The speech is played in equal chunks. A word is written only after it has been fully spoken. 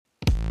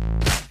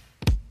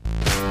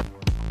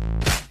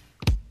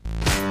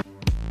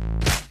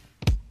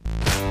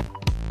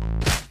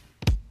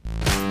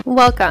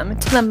Welcome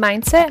to the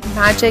Mindset,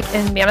 Magic,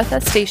 and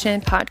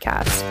Manifestation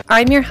podcast.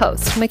 I'm your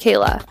host,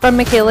 Michaela from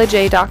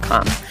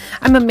MichaelaJ.com.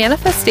 I'm a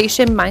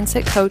manifestation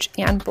mindset coach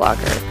and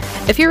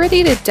blogger. If you're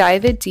ready to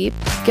dive in deep,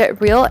 get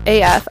real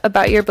AF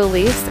about your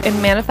beliefs,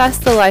 and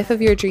manifest the life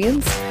of your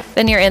dreams,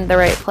 then you're in the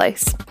right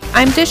place.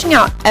 I'm dishing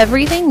out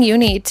everything you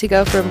need to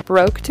go from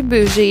broke to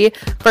bougie,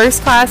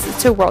 first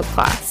class to world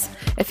class.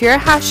 If your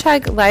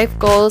hashtag life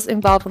goals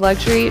involve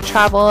luxury,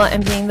 travel,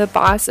 and being the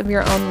boss of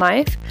your own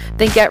life,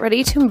 then get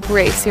ready to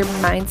embrace your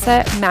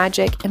mindset,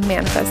 magic, and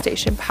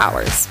manifestation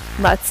powers.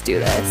 Let's do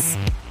this.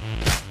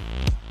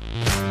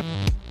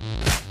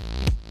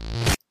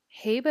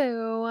 Hey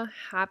boo,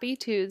 happy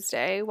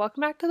Tuesday.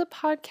 Welcome back to the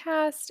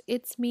podcast.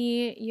 It's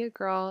me, your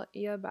girl,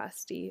 your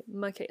bestie,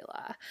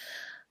 Michaela.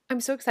 I'm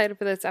so excited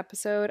for this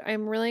episode.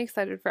 I'm really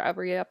excited for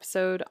every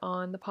episode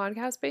on the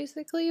podcast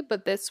basically,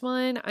 but this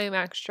one I'm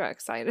extra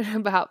excited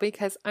about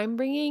because I'm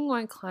bringing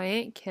my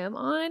client Kim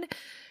on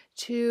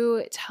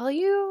to tell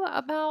you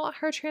about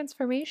her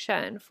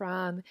transformation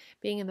from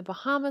being in the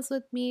Bahamas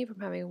with me, from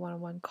having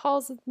one-on-one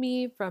calls with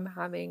me, from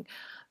having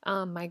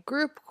my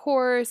group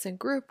course and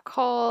group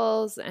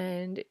calls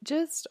and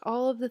just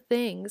all of the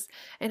things,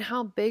 and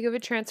how big of a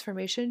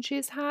transformation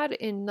she's had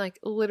in like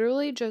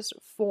literally just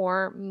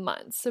 4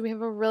 months. So we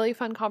have a really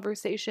fun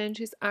conversation.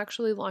 She's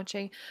actually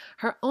launching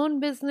her own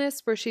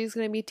business where she's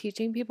going to be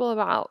teaching people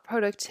about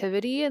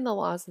productivity and the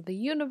laws of the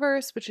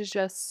universe, which is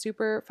just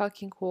super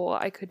fucking cool.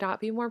 I could not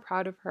be more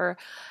proud of her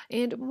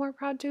and more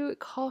proud to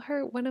call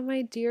her one of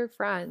my dear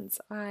friends.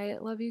 I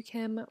love you,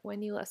 Kim,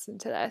 when you listen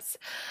to this.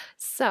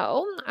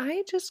 So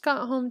I just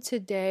got home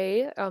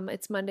today.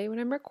 It's Monday when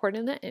I'm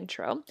recording the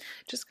intro.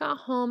 Just got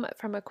home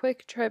from a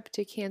quick trip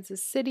to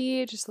Kansas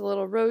City, just a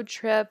little road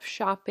trip,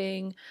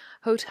 shopping,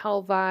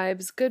 hotel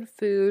vibes, good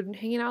food,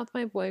 hanging out with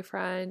my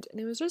boyfriend.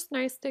 And it was just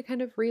nice to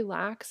kind of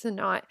relax and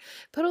not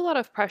put a lot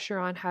of pressure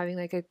on having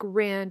like a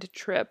grand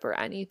trip or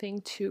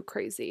anything too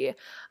crazy.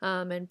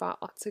 And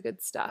bought lots of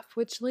good stuff,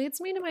 which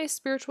leads me to my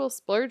spiritual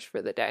splurge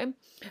for the day.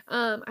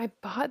 I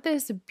bought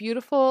this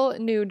beautiful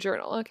new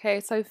journal. Okay,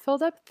 so I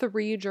filled up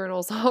 3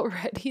 journals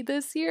already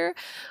this year,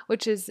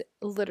 which is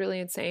literally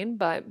insane,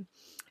 but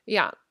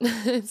yeah.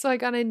 So I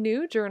got a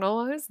new journal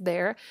while I was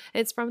there.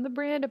 It's from the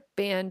brand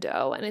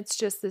Bando, and it's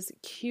just this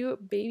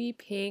cute baby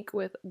pink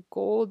with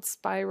gold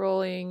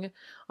spiraling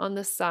on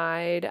the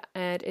side,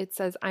 and it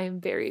says I am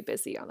very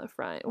busy on the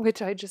front,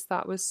 which I just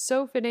thought was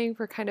so fitting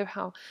for kind of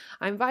how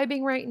I'm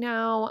vibing right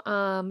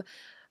now.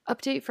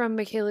 Update from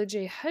Michaela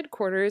J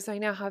headquarters. I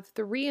now have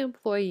 3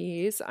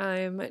 employees.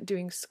 I'm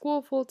doing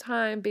school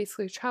full-time,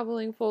 basically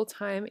traveling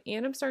full-time,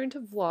 and I'm starting to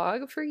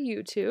vlog for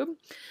YouTube.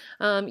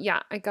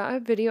 I got a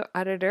video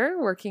editor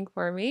working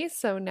for me,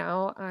 so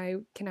now I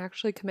can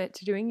actually commit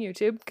to doing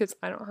YouTube because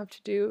I don't have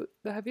to do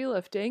the heavy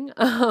lifting.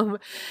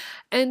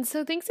 And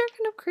so things are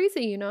kind of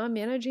crazy, you know. I'm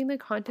managing the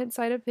content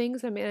side of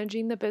things, I'm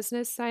managing the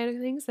business side of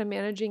things, I'm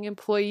managing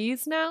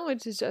employees now,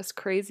 which is just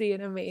crazy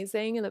and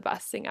amazing and the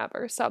best thing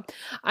ever. So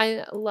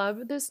I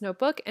love this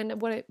notebook,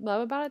 and what I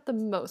love about it the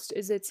most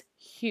is it's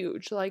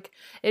huge. Like,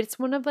 it's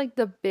one of like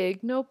the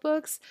big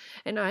notebooks,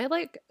 and I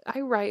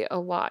write a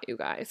lot, you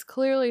guys.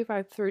 Clearly, if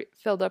I've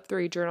filled up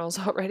 3 journals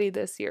already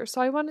this year,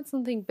 so I wanted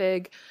something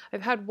big.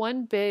 I've had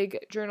one big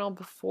journal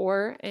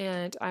before,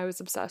 and I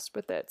was obsessed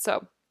with it.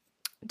 So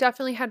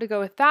definitely had to go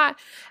with that.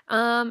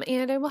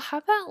 And I will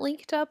have that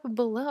linked up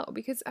below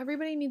because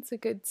everybody needs a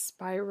good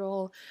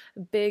spiral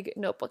big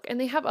notebook. And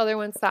they have other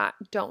ones that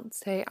don't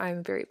say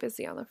I'm very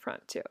busy on the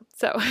front too.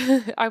 So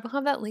I will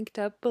have that linked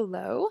up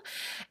below.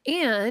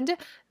 And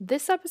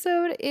this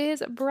episode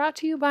is brought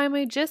to you by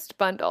my Gist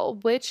bundle,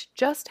 which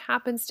just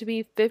happens to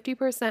be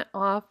 50%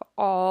 off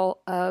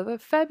all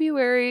of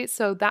February.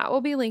 So that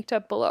will be linked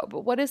up below.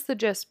 But what is the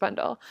Gist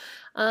bundle?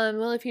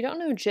 Well, if you don't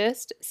know,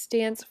 Gist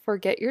stands for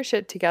Get Your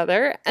Shit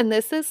Together. And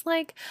this is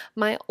like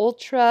my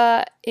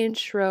ultra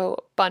intro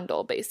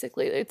bundle,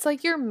 basically. It's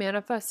like your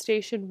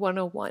Manifestation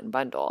 101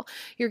 bundle.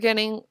 You're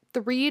getting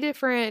 3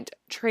 different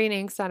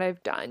trainings that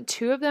I've done.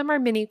 2 of them are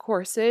mini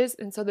courses,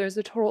 and so there's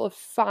a total of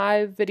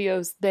 5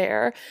 videos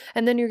there.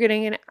 And then you're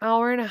getting an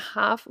hour and a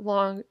half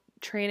long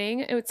training.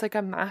 It's like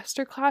a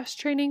masterclass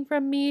training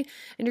from me,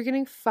 and you're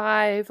getting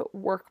 5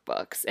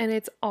 workbooks, and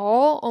it's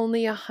all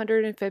only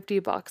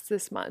 $150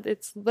 this month.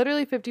 It's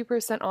literally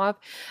 50% off,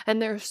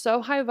 and they're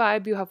so high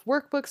vibe. You have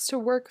workbooks to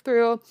work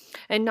through,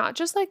 and not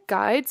just like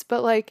guides,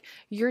 but like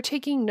you're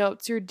taking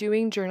notes, you're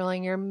doing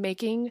journaling, you're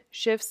making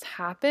shifts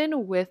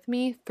happen with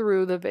me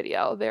through the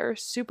video. They're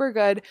super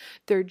good.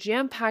 They're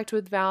jam-packed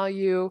with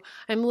value.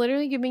 I'm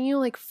literally giving you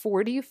like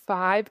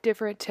 45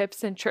 different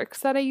tips and tricks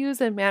that I use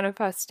in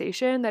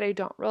manifestation that I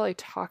don't really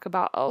talk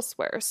about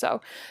elsewhere. So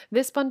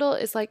this bundle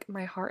is like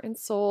my heart and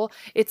soul.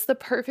 It's the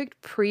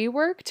perfect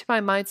pre-work to my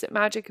Mindset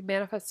Magic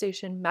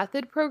Manifestation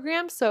Method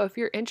program. So if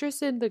you're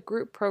interested in the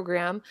group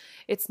program,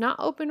 it's not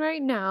open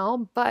right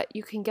now, but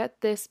you can get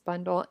this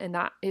bundle, and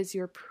that is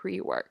your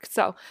pre-work.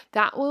 So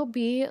that will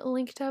be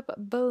linked up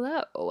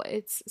below.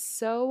 It's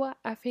so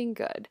effing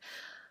good.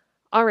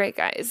 All right,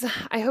 guys,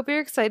 I hope you're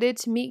excited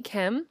to meet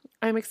Kim.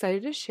 I'm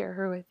excited to share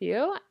her with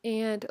you,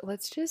 and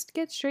let's just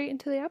get straight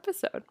into the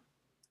episode.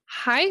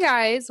 Hi,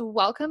 guys.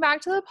 Welcome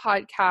back to the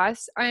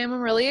podcast. I am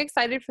really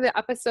excited for the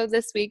episode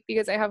this week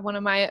because I have one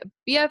of my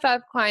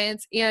BFF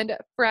clients and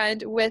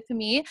friend with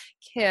me,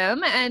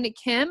 Kim. And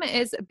Kim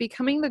is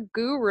becoming the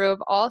guru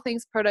of all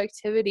things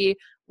productivity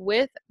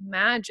with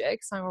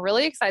magic. So I'm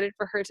really excited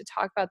for her to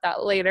talk about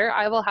that later.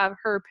 I will have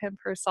her pimp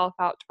herself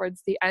out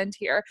towards the end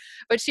here.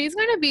 But she's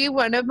going to be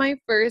one of my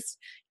first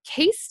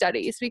case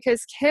studies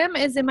because Kim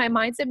is in my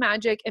Mindset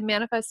Magic and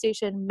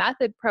Manifestation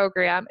Method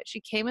program.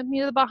 She came with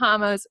me to the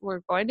Bahamas.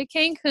 We're going to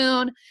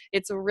Cancun.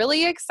 It's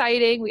really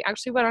exciting. We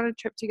actually went on a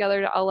trip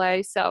together to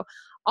LA. So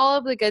all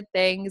of the good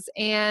things.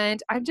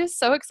 And I'm just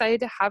so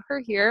excited to have her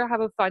here,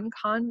 have a fun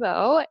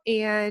convo,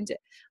 and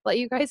let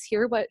you guys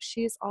hear what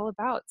she's all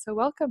about. So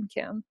welcome,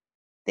 Kim.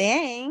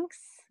 Thanks.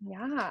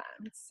 Yeah,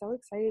 I'm so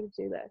excited to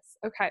do this.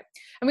 Okay.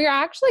 And we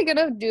are actually going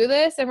to do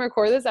this and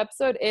record this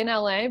episode in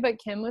LA, but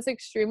Kim was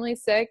extremely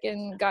sick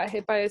and got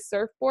hit by a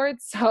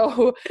surfboard.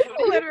 So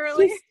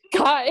Literally just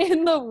got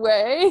in the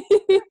way.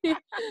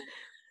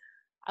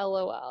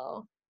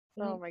 LOL.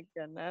 Oh my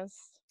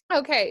goodness.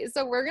 Okay.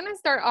 So we're going to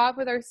start off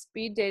with our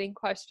speed dating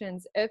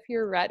questions if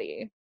you're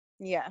ready.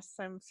 Yes,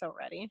 I'm so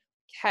ready.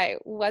 Okay.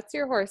 What's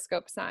your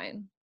horoscope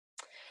sign?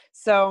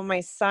 So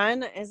my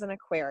sun is an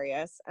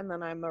Aquarius, and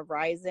then I'm a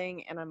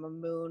rising and I'm a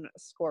moon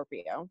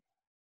Scorpio.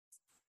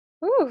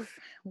 Ooh,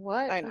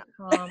 what a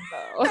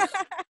combo.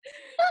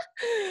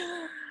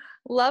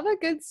 Love a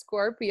good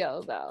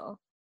Scorpio though.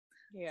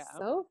 Yeah.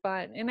 So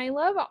fun. And I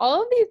love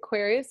all of the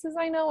Aquariuses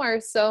I know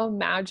are so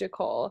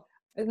magical.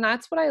 And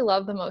that's what I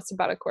love the most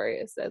about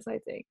Aquariuses, I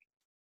think.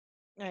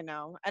 I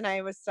know. And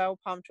I was so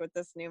pumped with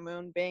this new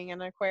moon being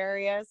an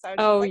Aquarius. I was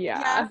Oh, just like, yeah.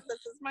 yes, this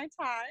is my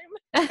time.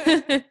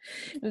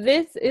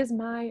 This is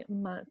my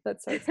month.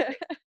 That's so exciting.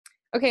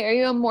 Okay, are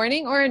you a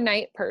morning or a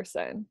night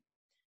person?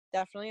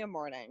 Definitely a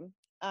morning.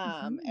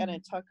 And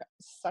it took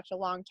such a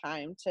long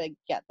time to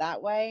get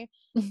that way.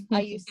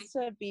 I used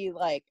to be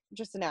like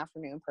just an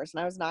afternoon person.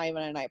 I was not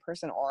even a night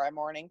person or a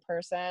morning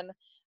person.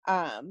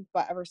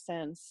 But ever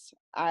since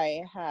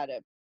I had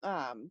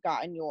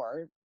gotten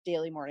your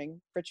daily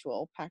morning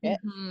ritual packet,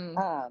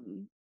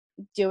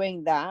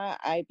 doing that,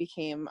 I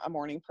became a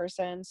morning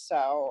person.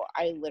 So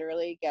I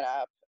literally get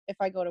up. If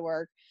I go to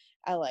work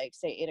at like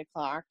say 8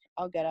 o'clock,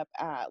 I'll get up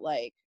at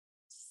like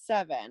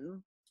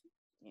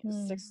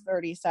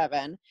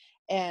 6:37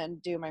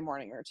 and do my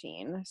morning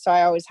routine. So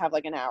I always have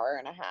like an hour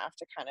and a half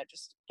to kind of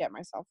just get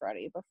myself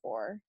ready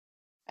before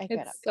I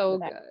get up. It's so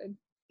good.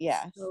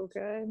 Yeah. So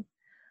good.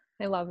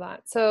 I love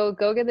that. So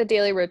go get the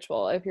daily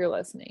ritual if you're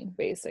listening,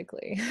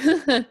 basically.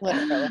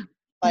 Literally.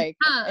 Like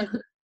it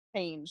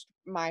changed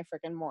my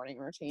freaking morning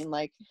routine.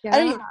 Like yeah. I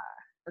didn't even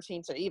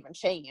routine to even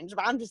change,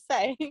 but I'm just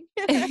saying.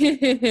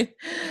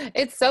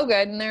 It's so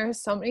good. And there are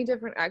so many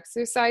different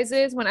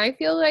exercises. When I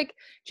feel like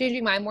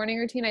changing my morning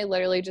routine, I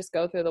literally just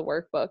go through the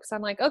workbooks.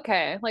 I'm like,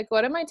 okay, like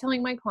what am I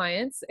telling my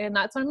clients? And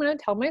that's what I'm going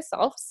to tell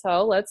myself.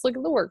 So let's look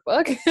at the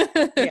workbook.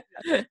 Yeah.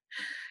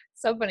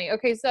 So funny.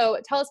 Okay, so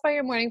tell us about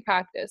your morning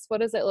practice. What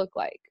does it look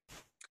like?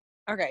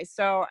 Okay,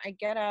 so I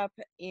get up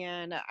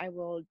and I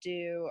will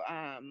do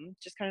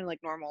just kind of like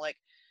normal like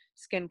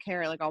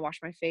skincare. Like I'll wash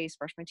my face,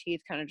 brush my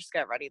teeth, kind of just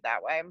get ready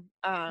that way.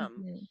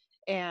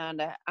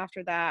 And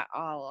after that,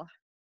 I'll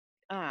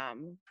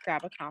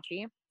grab a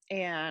coffee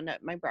and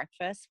my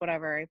breakfast,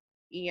 whatever I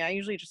eat. I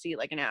usually just eat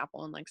like an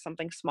apple and like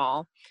something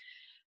small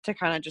to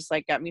kind of just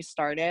like get me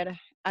started.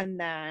 And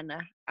then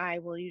I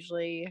will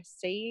usually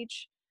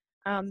sage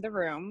the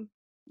room.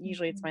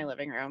 Usually it's my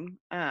living room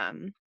that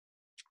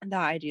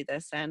I do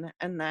this in.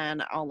 And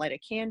then I'll light a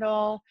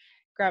candle,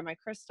 grab my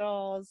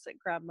crystals,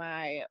 grab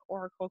my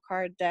oracle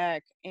card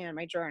deck and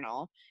my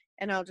journal.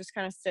 And I'll just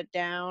kind of sit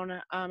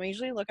down. I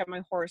usually look at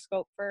my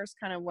horoscope first,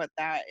 kind of what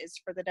that is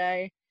for the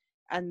day.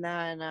 And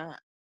then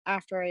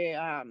after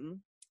I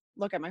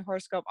look at my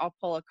horoscope, I'll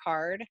pull a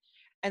card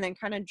and then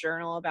kind of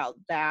journal about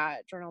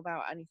that, journal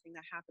about anything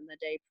that happened the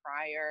day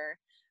prior.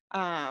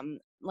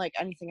 Like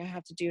anything I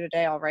have to do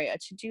today, I'll write a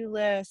to-do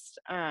list.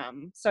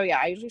 So yeah,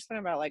 I usually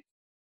spend about like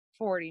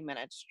 40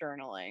 minutes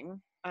journaling.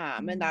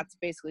 And that's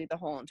basically the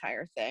whole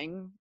entire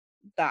thing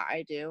that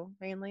I do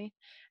mainly.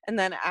 And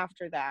then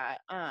after that,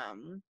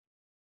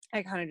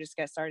 I kind of just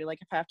get started. Like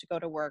if I have to go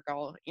to work,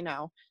 I'll,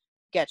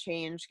 get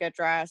changed, get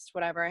dressed,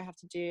 whatever I have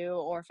to do.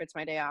 Or if it's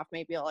my day off,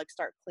 maybe I'll like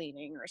start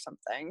cleaning or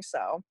something.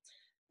 So,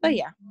 but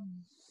yeah.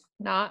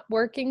 Not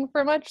working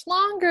for much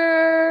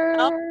longer.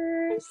 Oh,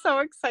 I'm so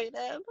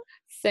excited.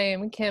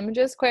 Same. Kim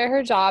just quit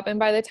her job, and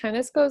by the time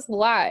this goes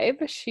live,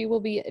 she will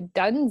be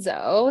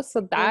donezo.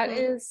 So that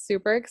is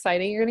super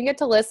exciting. You're gonna get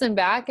to listen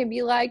back and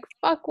be like,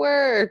 "Fuck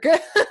work."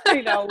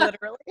 I know,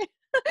 literally.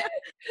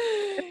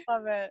 I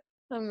love it.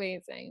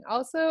 Amazing.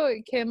 Also,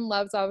 Kim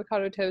loves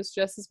avocado toast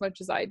just as much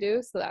as I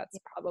do, so that's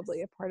probably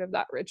Yes. a part of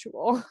that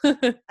ritual.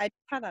 I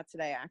had that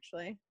today,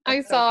 actually. I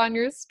That's so saw funny. on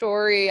your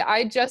story.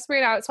 I just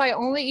ran out. So I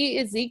only eat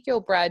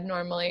Ezekiel bread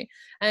normally,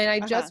 and I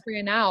Uh-huh. just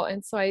ran out,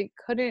 and so I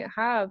couldn't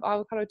have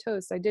avocado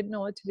toast. I didn't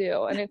know what to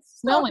do, and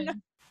it's Oh no.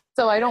 snowing.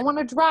 So I don't want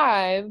to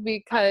drive No,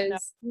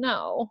 because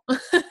no.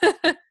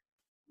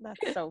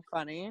 that's so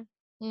funny.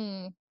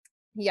 Mm,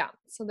 yeah,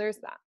 so there's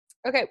that.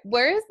 Okay,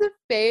 where is the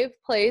fave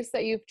place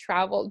that you've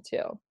traveled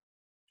to?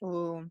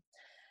 Ooh,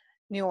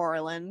 New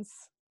Orleans.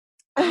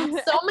 Oh,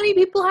 so many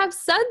people have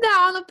said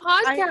that on the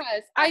I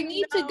podcast. I I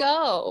need to know.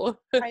 go.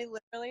 I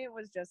literally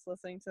was just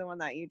listening to the one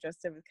that you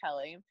just did with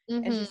Kelly,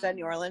 and she said Mhm.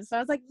 New Orleans. So I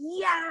was like,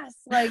 yes,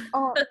 like,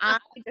 oh, I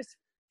just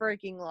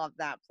freaking love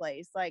that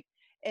place. Like,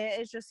 it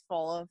is just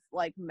full of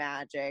like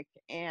magic,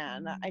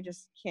 and I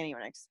just can't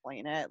even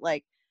explain it.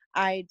 Like,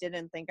 I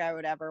didn't think I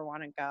would ever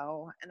want to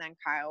go, and then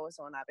Kyle was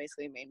the one that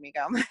basically made me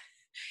go.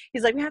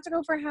 He's like, we have to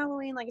go for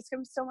Halloween. Like, it's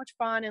gonna be so much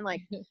fun, and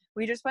like,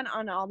 we just went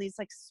on all these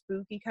like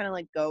spooky kind of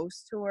like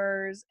ghost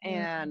tours,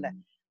 and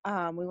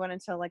Mm, we went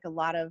into like a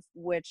lot of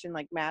witch and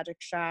like magic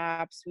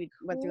shops. We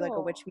went through like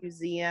a witch cool.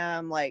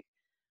 museum. Like,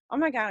 oh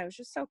my god, it was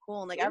just so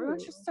cool. And like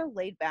everyone's Ooh. just so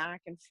laid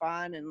back and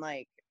fun, and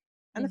like,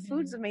 and the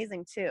food's Mhm.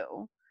 amazing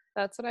too.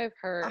 That's what I've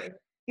Ugh, heard.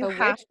 you The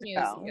have Witch to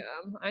go.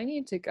 Museum. I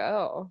need to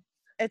go.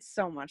 It's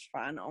so much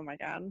fun. Oh my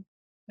god.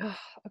 Ugh,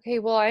 okay,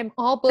 well, I'm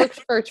all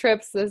booked for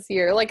trips this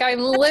year. Like, I'm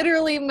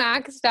literally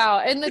maxed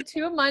out. In the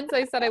 2 months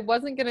I said I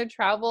wasn't gonna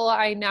travel,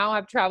 I now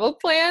have travel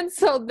plans,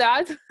 so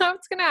that's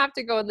gonna have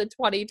to go in the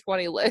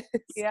 2020 list.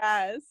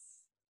 Yes,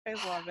 I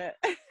love it.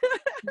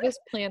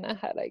 Just plan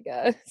ahead, I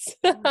guess.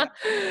 Yeah,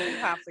 you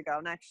have to go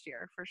next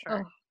year for Oh,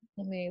 sure.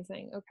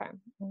 amazing. Okay.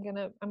 I'm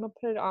gonna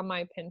put it on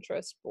my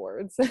Pinterest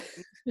boards.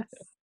 Yes.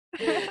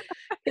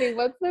 Okay,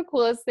 what's the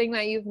coolest thing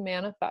that you've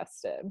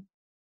manifested?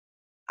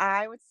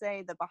 I would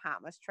say the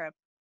Bahamas trip.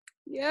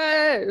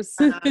 Yes.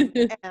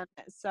 And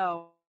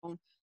so,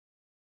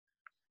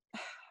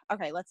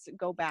 okay, let's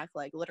go back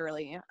like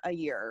literally a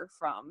year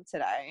from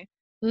today.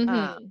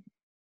 Um,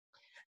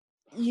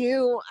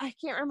 Mhm. I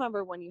can't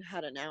remember when you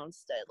had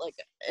announced it, like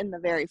in the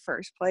very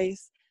first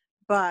place,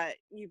 but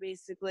you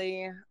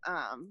basically,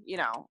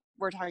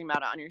 we're talking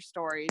about it on your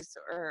stories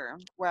or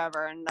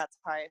wherever, and that's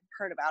how I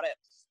heard about it.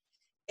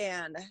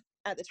 And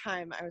at the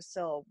time, I was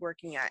still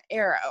working at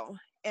Arrow,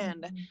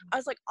 and Mhm. I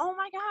was like, oh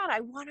my god, I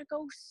want to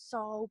go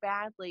so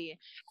badly.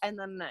 And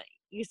then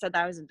you said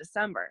that was in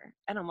December,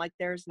 and I'm like,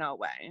 there's no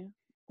way.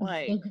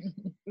 Like,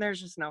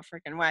 there's just no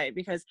freaking way,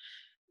 because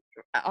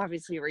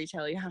obviously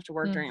retail, you have to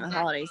work during the Mhm.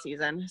 holiday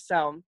season.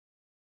 So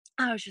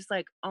I was just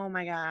like, oh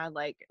my god,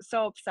 like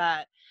so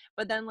upset.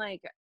 But then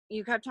like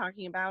you kept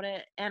talking about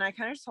it, and I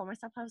kind of just told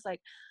myself, I was like,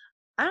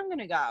 I'm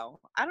gonna go.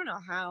 I don't know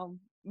how,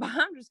 but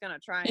I'm just gonna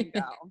try and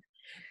go.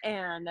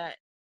 And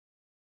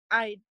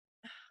I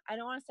I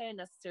don't want to say I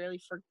necessarily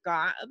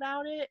forgot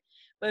about it,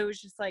 but it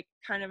was just like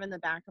kind of in the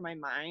back of my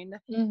mind.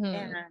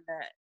 And Mhm.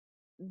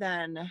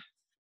 then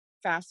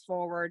fast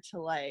forward to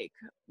like,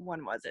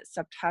 when was it,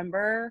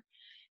 September,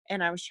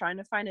 and I was trying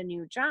to find a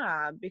new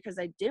job because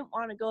I didn't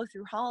want to go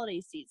through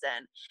holiday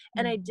season,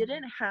 and I Mhm.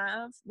 didn't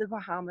have the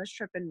Bahamas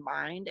trip in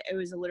mind. It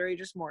was literally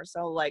just more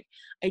so like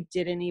I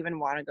didn't even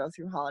want to go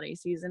through holiday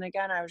season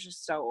again. I was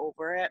just so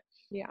over it.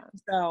 Yeah.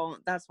 So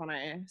that's when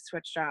I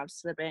switched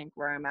jobs to the bank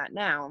where I'm at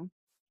now.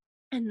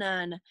 And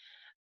then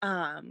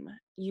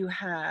you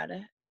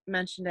had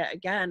mentioned it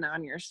again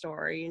on your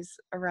stories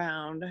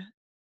around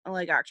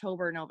like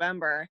October,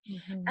 November.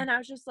 Mhm. And I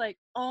was just like,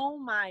 oh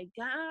my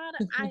God,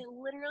 I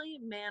literally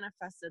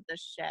manifested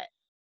this shit.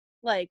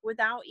 Like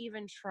without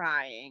even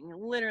trying,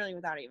 literally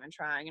without even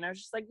trying. And I was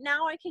just like,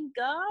 now I can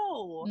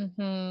go.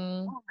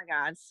 Mhm. Oh my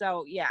God.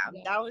 So yeah,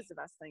 Yeah. that was the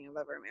best thing I've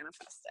ever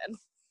manifested.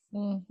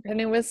 And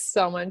it was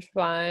so much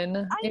fun.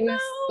 I It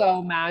was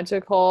so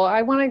magical.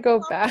 I wanna go know.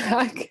 Love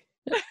back.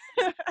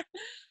 it.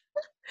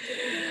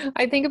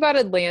 I think about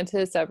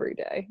Atlantis every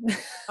day.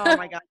 Oh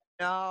my God.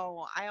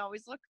 No, I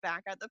always look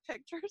back at the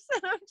pictures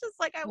and I'm just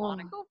like, I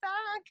want to Oh, go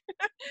back.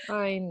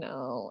 I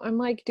know. I'm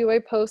like, do I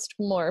post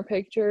more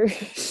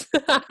pictures?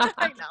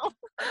 I know.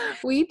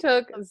 We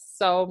took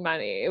so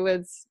many. It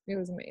was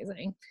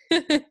amazing.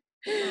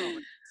 Oh,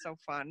 so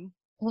fun.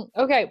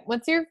 Okay,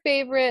 what's your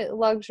favorite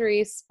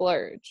luxury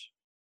splurge?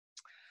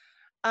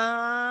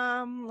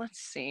 Let's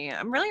see.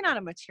 I'm really not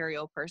a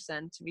material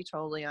person, to be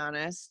totally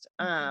honest.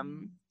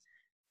 Mhm.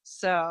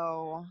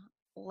 So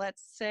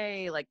let's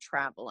say like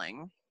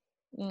traveling,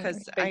 I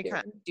because I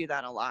can't figured. do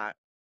that a lot.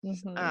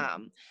 Mhm.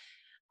 Um,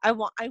 I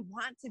want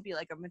to be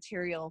like a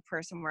material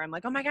person where I'm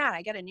like, oh my God,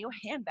 I get a new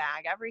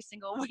handbag every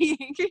single week,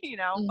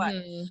 but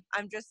Mhm.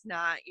 I'm just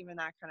not even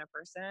that kind of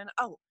person.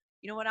 Oh,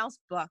 you know what else?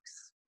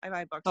 Books. I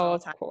buy books Oh, all the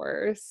of time.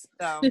 course.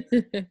 So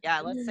yeah,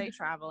 let's say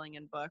traveling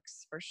and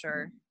books for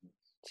sure.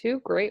 Two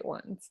great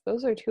ones.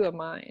 Those are two of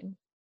mine.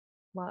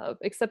 Love.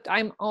 Except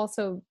I'm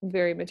also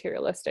very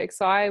materialistic,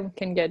 so I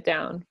can get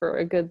down for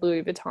a good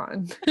Louis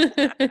Vuitton.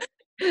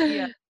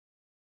 Yeah.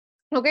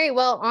 Okay,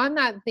 well, on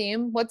that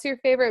theme, what's your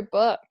favorite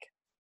book?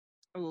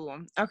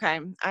 Ooh, okay.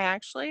 I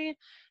actually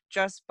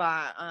just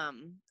bought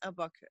a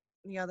book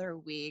the other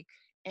week,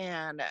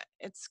 and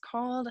it's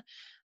called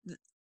th-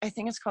 I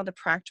think it's called The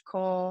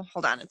Practical,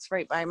 hold on, it's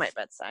right by my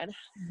bedside.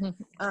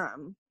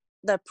 Um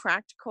The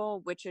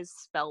Practical Witch's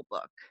Spell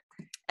Book.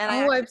 And I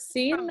Oh, actually I've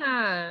seen from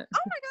that. oh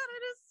my god,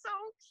 it is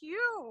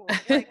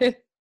so cute. Like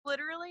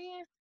literally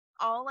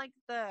all like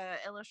the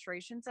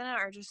illustrations in it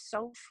are just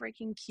so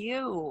freaking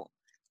cute.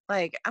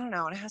 Like, I don't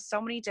know, it has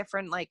so many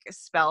different like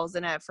spells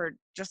in it for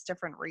just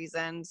different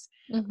reasons.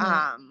 Mhm.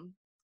 Um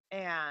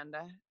and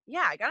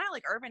yeah, I got it at,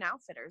 like, Urban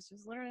Outfitters. It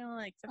was literally only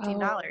like Oh,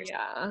 $15.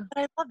 yeah.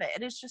 But I love it.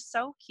 It is just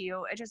so cute.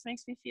 It just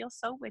makes me feel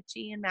so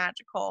witchy and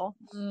magical.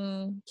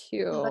 But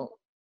Cute.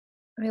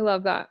 I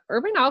love that.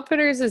 Urban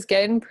Outfitters is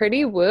getting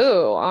pretty woo,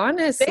 they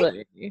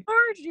honestly.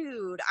 are,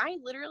 dude. I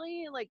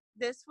literally like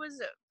this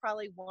was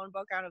probably one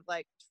book out of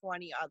like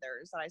 20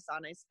 others that I saw,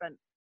 and I spent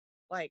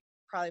like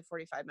probably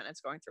 45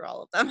 minutes going through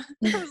all of them.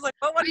 I was like,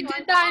 "What one I do I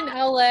did that in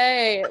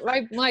want?"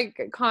 LA.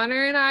 Like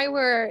Connor and I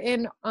were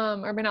in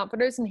Urban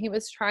Outfitters and he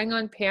was trying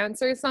on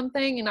pants or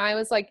something and I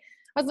was like,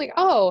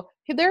 "Oh,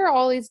 there are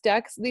all these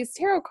decks, these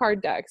tarot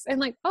card decks." And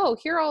like, "Oh,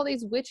 here are all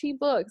these witchy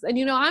books." And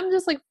I'm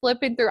just like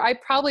flipping through. I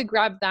probably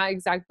grabbed that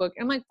exact book.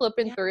 I'm like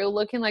flipping Yeah, through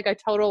looking like a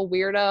total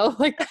weirdo,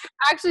 like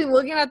actually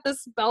looking at the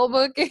spell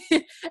book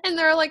and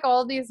there are like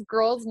all these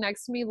girls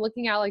next to me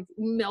looking at like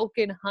Milk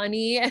and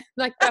Honey and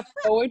like that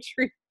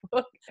poetry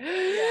book. yeah,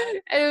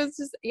 And it was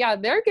just, yeah,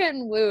 they're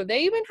getting woo.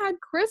 They even had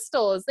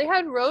crystals. They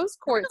had rose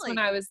quartz when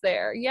really. I was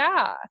there.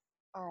 Yeah.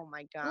 Oh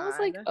my I was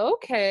like, god,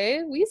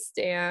 okay, we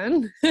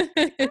stand.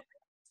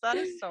 that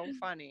is so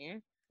funny.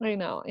 I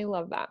know. I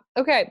love that.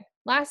 Okay.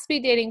 Last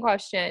speed dating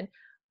question.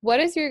 What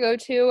is your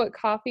go-to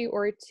coffee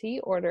or tea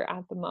order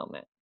at the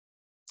moment?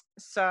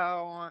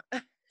 So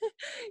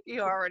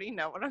you already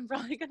know what I'm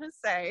probably gonna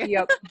say,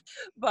 Yep.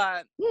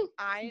 but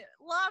I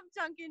love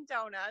Dunkin'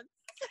 Donuts.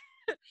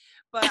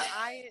 But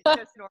I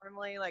just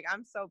normally like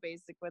I'm so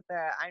basic with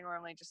it. I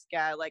normally just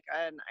get like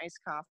an iced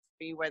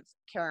coffee with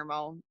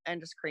caramel and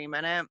just cream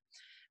in it.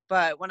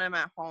 But when I'm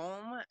at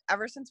home,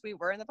 ever since we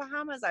were in the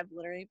Bahamas, I've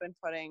literally been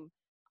putting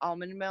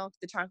almond milk,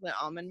 the chocolate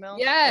almond milk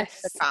into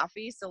the Yes.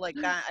 coffee. So like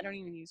that, I don't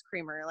even use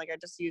creamer. Like I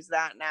just use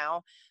that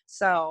now.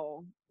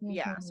 So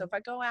yeah. So Mhm. if I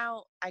go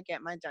out, I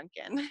get my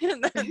Dunkin'.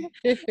 And then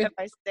if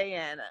I stay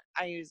in,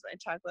 I use my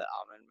chocolate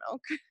almond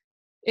milk.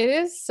 It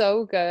is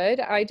so good.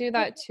 I do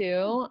that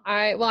too.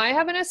 I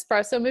have an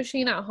espresso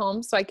machine at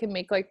home so I can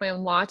make like my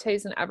own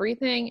lattes and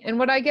everything. And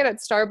what I get at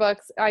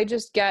Starbucks, I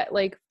just get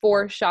like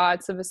 4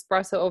 shots of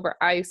espresso over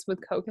ice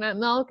with coconut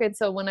milk. And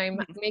so when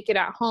make it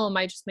at home,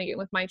 I just make it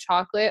with my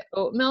chocolate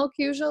oat milk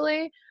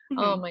usually.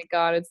 Oh Mhm. my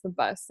God, it's the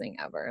best thing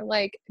ever.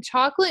 Like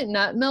chocolate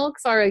nut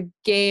milks are a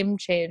game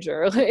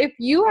changer. If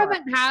you Or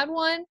haven't had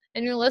one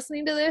and you're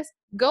listening to this,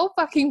 go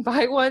fucking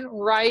buy one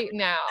right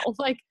now.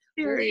 Like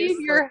leave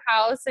seriously. your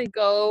house and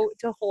go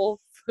to Whole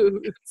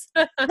Foods.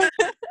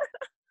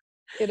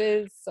 It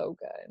is so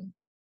good.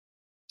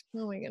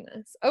 Oh my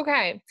goodness.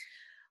 Okay,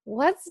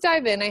 let's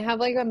dive in. I have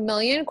like a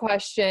million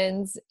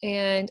questions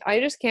and I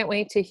just can't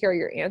wait to hear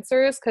your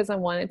answers because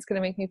one, it's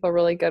going to make me feel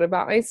really good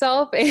about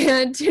myself.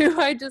 And two,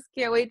 I just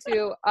can't wait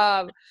to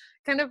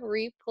kind of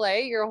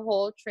replay your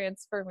whole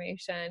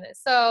transformation.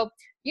 So,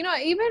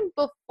 even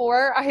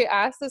before I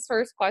ask this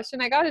first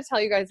question, I got to tell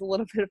you guys a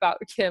little bit about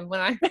Kim when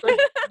I first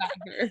met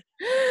her.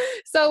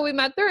 So we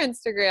met through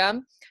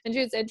Instagram and she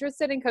was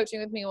interested in coaching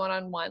with me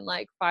one-on-one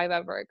like 5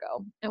 ever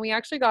ago. And we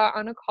actually got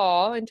on a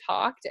call and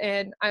talked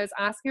and I was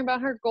asking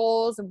about her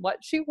goals and what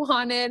she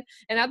wanted.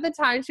 And at the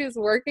time she was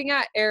working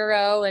at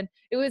Arrow and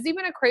it was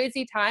even a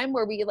crazy time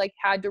where we like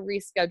had to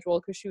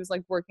reschedule because she was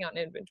like working on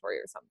inventory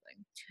or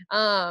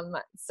something.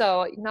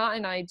 So not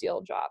an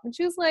ideal job. And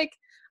she was like,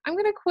 I'm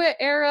gonna quit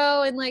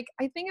Arrow and like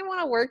I think I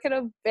want to work at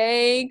a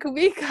bank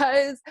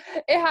because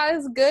it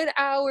has good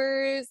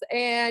hours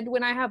and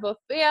when I have a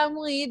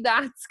family,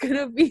 that's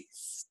gonna be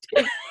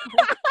stable.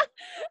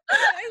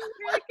 I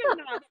literally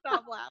cannot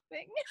stop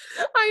laughing.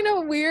 I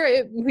know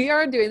we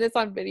are doing this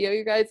on video,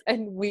 you guys,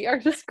 and we are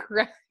just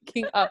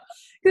cracking up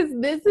because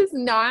this is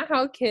not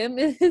how Kim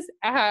is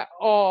at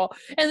all.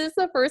 And this is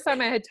the first time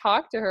I had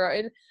talked to her,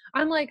 and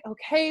I'm like,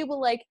 okay, well,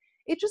 like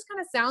it just kind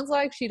of sounds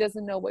like she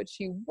doesn't know what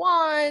she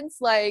wants.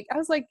 Like I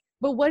was like,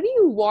 but what do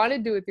you want to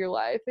do with your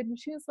life? And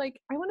she was like,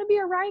 I want to be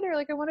a writer.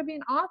 Like I want to be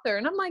an author.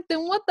 And I'm like,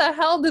 then what the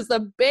hell does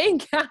the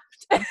bank have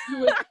to do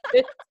with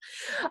this?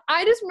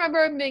 I just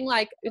remember being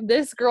like,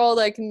 this girl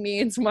like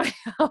needs my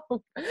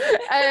help.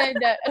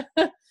 And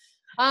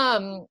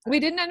we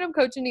didn't end up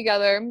coaching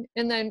together.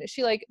 And then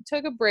she like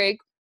took a break.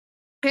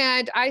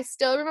 And I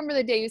still remember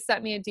the day you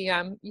sent me a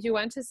DM. You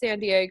went to San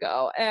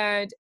Diego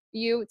and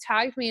you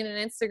tagged me in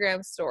an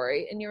Instagram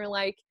story and you were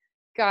like,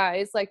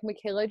 guys, like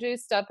Michaela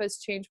J's stuff has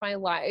changed my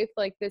life.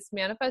 Like this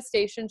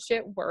manifestation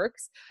shit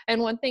works.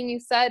 And one thing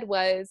you said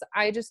was,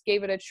 I just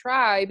gave it a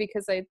try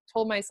because I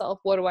told myself,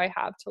 what do I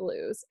have to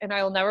lose? And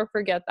I will never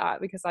forget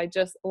that because I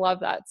just love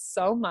that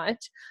so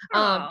much.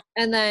 Oh,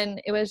 And then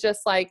it was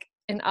just like,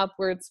 an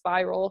upward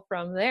spiral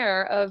from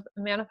there of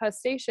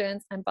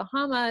manifestations and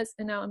Bahamas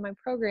and now in my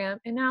program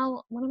and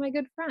now one of my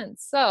good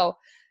friends. So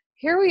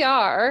here we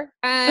are.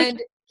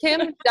 And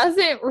Kim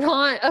doesn't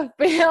want a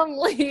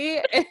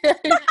family and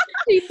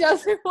she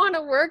doesn't want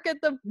to work at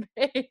the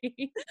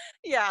bank.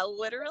 Yeah,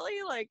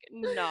 literally, like,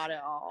 not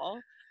at all.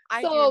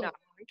 I do So not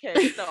want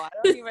kids, so I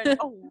don't even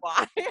know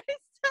why I said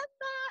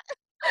that.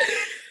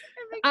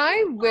 It makes me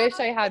I wish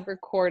laugh. I had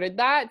recorded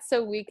that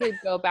so we could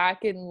go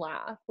back and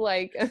laugh.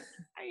 Like,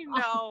 I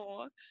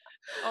know.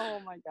 Oh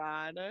my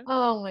God.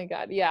 oh my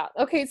God. Yeah.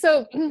 Okay.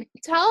 So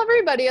tell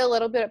everybody a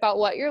little bit about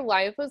what your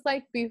life was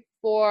like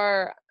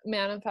before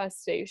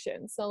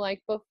manifestation. So,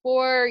 like,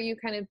 before you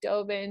kind of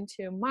dove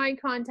into my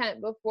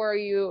content, before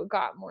you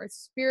got more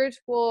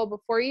spiritual,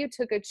 before you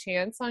took a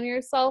chance on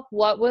yourself,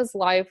 what was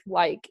life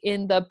like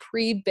in the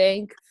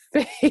pre-bank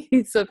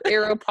phase of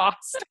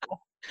Aeropostale?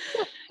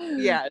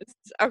 Yes.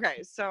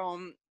 Okay.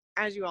 So,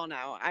 as you all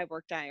know, I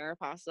worked at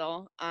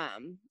Aeropostale.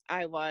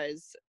 I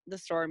was the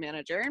store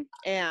manager,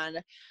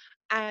 and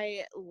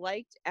I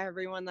liked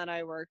everyone that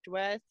I worked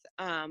with,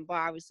 but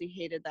obviously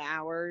hated the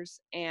hours.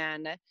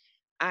 And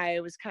I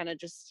was kind of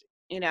just,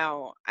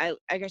 I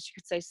guess you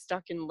could say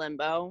stuck in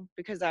limbo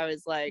because I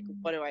was like,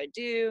 what do I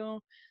do?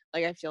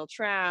 Like, I feel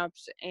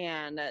trapped.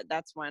 And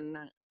that's when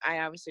I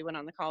obviously went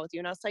on the call with you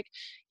and I was like,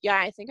 yeah,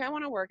 I think I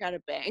want to work at a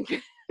bank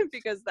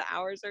because the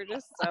hours are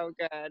just so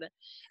good.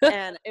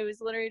 And it was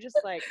literally just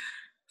like,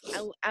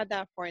 at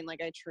that point,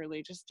 like, I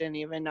truly just didn't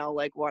even know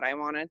like what I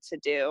wanted to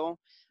do.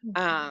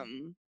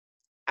 Um,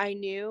 I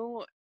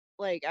knew,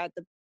 like, at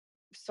the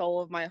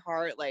soul of my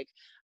heart, like,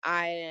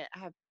 I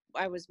have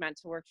I was meant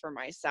to work for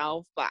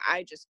myself, but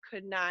I just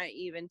could not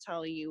even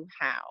tell you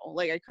how.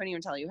 Like, I couldn't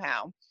even tell you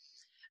how.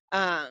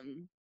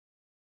 Um,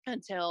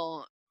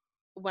 until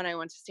when I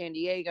went to San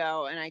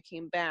Diego and I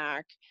came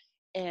back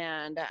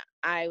and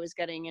I was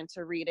getting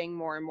into reading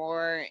more and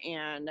more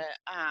and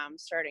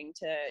starting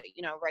to,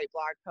 write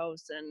blog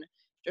posts and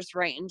just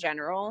write in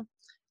general.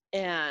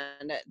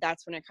 And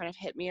that's when it kind of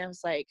hit me. I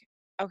was like,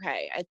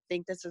 okay, I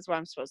think this is what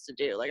I'm supposed to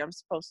do. Like, I'm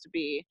supposed to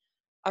be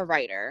a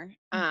writer.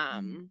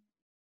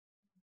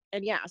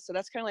 And yeah, so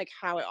that's kind of like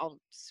how it all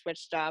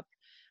switched up.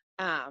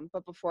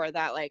 But before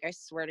that, like, I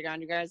swear to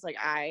God, you guys, like,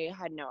 I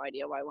had no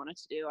idea what I wanted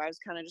to do. I was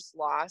kind of just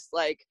lost,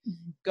 like,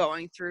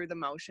 going through the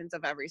motions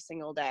of every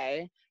single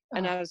day.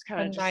 And Oh, I was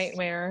kind a of just,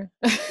 nightmare.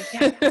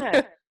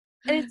 yeah.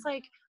 And it's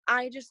like,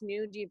 I just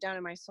knew deep down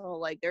in my soul,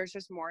 like, there's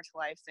just more to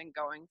life than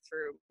going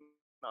through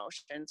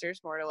motions.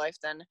 There's more to life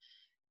than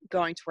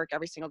going to work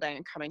every single day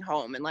and coming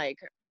home and like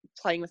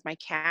playing with my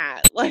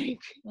cat. Like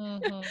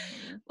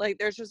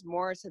there's just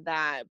more to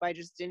that, but I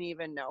just didn't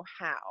even know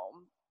how.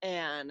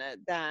 And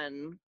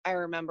then I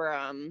remember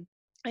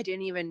I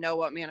didn't even know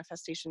what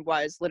manifestation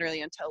was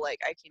literally until like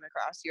I came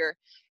across your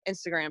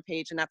Instagram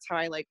page, and that's how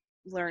I like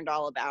learned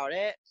all about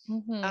it.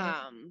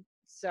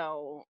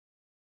 So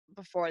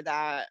before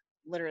that,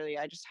 literally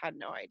I just had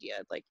no idea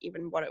like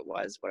even what it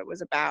was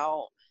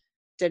about.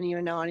 Didn't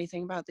even know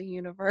anything about the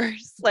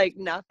universe, like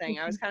nothing.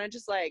 I was kind of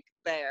just like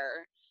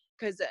there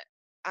because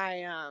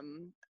I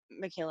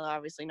Michaela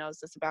obviously knows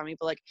this about me,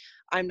 but like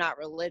I'm not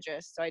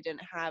religious, so I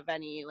didn't have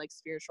any like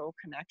spiritual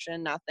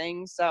connection,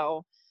 nothing.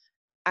 So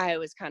I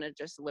was kind of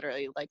just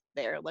literally like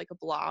there, like a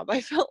blob.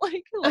 I felt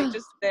like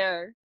just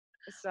there.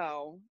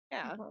 So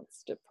yeah.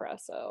 That's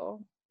depresso.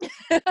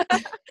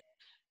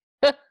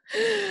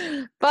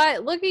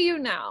 But look at you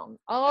now,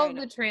 all of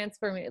the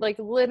transformation, like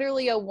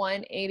literally a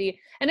 180.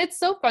 And it's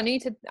so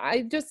funny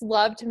I just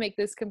love to make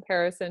this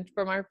comparison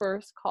from our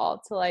first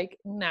call to like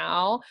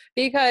now,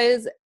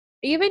 because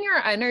even your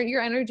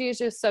energy is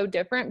just so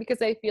different,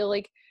 because I feel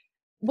like,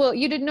 well,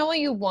 you didn't know what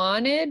you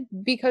wanted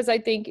because I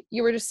think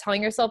you were just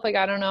telling yourself, like,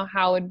 I don't know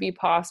how it'd be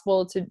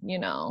possible to,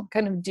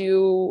 kind of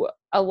do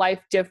a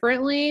life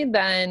differently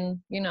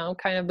than,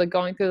 kind of the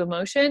going through the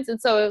motions.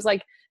 And so it was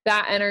like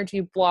that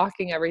energy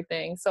blocking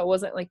everything. So it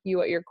wasn't like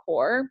you at your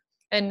core.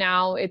 And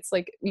now it's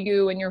like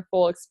you and your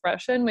full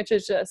expression, which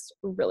is just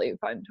really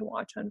fun to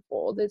watch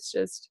unfold. It's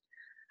just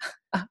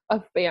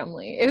a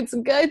family. It's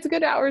good. It's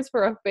good hours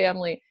for a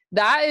family.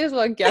 That is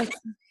what gets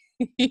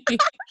me.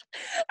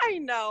 I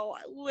know,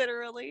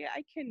 literally,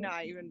 I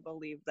cannot even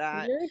believe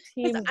that. Your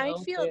Because team I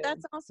knows feel it.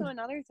 that's also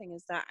another thing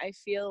is that I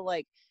feel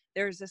like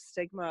there's a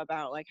stigma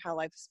about like how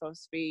life is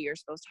supposed to be. You're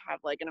supposed to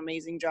have like an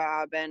amazing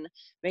job and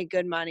make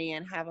good money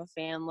and have a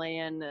family.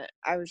 And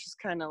I was just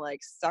kind of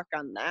like stuck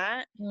on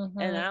that.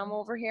 And I'm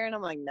over here and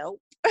I'm like,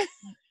 nope.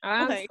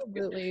 Like,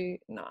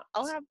 Absolutely not.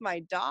 I'll have my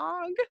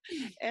dog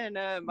and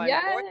my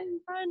Yes.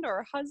 boyfriend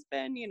or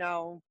husband,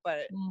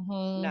 but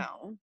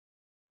no.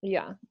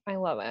 Yeah, I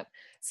love it.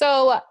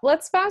 So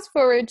let's fast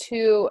forward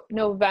to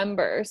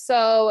November.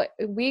 So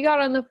we got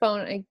on the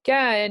phone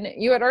again.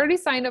 You had already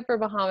signed up for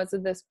Bahamas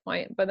at this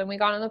point, but then we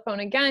got on the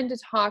phone again to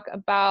talk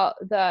about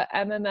the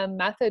MMM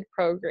Method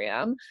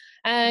program.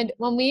 And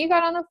when we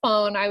got on the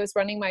phone, I was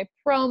running my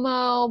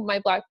promo, my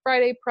Black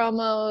Friday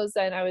promos,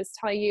 and I was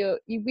telling you,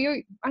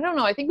 I don't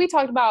know, I think we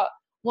talked about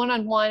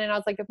one-on-one, and I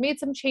was like, I've made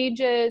some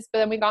changes, but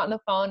then we got on the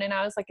phone and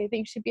I was like, I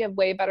think she'd be a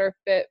way better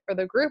fit for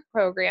the group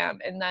program.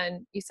 And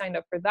then you signed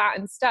up for that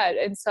instead.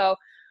 And so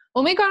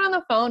when we got on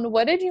the phone,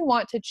 what did you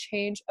want to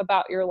change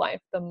about your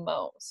life the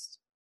most?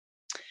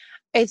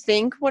 I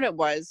think what it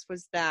was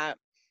that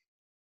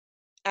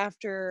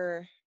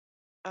after,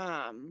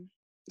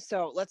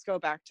 so let's go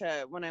back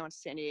to when I went to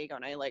San Diego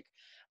and I like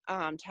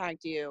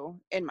tagged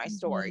you in my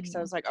story because I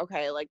was like,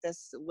 okay, like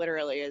this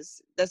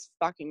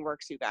fucking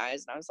works, you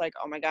guys. And I was like,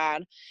 oh my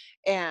God.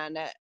 And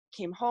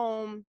came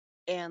home,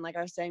 and like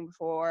I was saying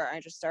before, I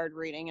just started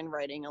reading and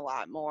writing a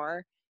lot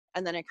more.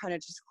 And then it kind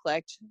of just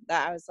clicked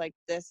that I was like,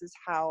 this is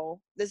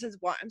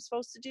what I'm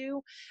supposed to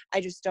do. I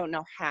just don't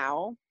know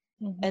how.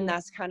 And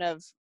that's kind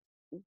of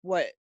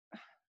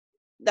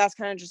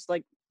just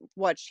like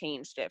what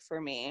changed it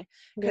for me,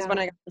 because when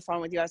I got on the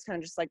phone with you, I was kind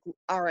of just like,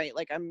 all right,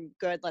 like I'm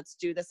good, let's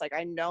do this, like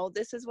I know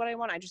this is what I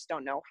want, I just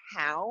don't know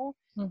how.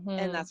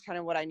 And that's kind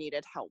of what I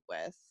needed help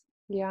with.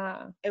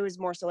 It was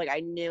more so like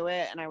I knew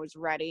it and I was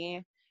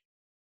ready,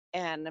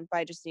 but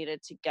I just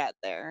needed to get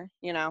there,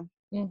 you know.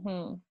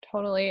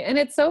 Totally. And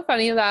it's so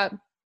funny that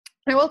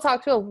I will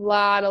talk to a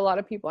lot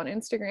of people on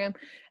Instagram,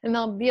 and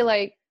they'll be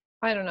like,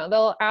 I don't know,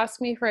 they'll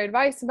ask me for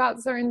advice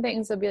about certain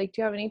things. They'll be like,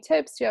 do you have any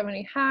tips? Do you have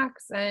any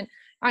hacks? And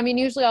I mean,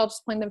 usually I'll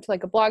just point them to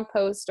like a blog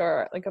post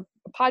or like a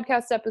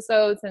podcast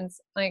episode,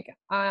 since like,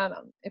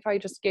 if I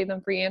just gave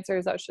them free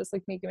answers, that's just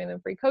like me giving them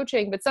free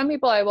coaching. But some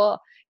people I will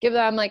give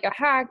them like a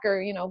hack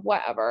or, you know,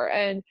 whatever.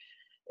 And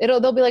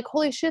they'll be like,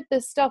 holy shit,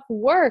 this stuff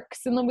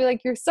works. And they'll be like,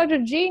 you're such a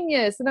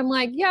genius. And I'm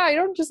like, yeah, I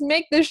don't just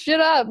make this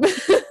shit up.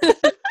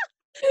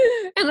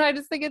 And I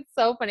just think it's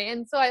so funny.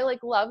 And so I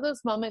like love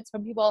those moments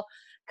when people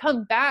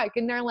come back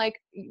and they're like,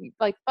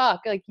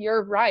 fuck, like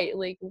you're right.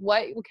 Like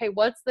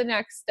what's the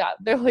next step?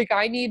 They're like,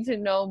 I need to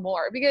know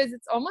more, because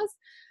it's almost,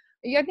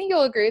 I think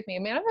you'll agree with me,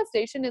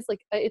 manifestation is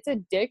like, it's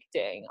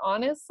addicting,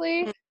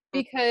 honestly,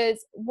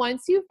 because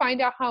once you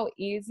find out how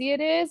easy it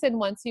is, and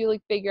once you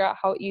like figure out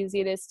how easy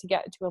it is to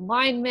get into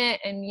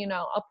alignment and, you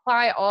know,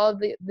 apply all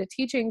the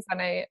teachings that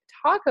I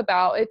talk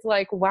about, it's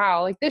like,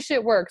 wow, like this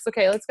shit works.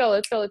 Okay, let's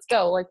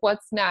go. Like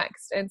what's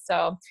next? And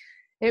so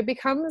it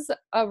becomes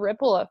a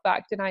ripple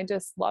effect. And I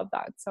just love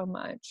that so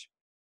much.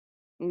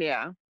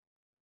 Yeah.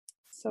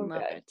 So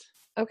love good. It.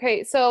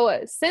 Okay, so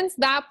since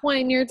that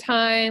point in your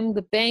time,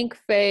 the bank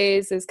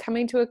phase is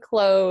coming to a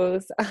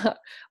close.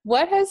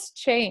 What has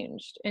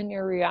changed in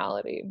your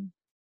reality?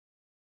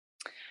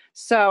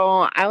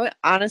 So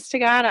honest to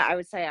God, I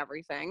would say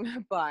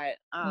everything, but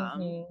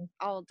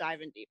I'll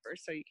dive in deeper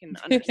so you can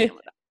understand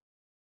what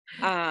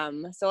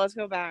that. So let's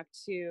go back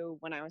to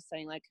when I was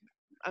saying like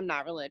I'm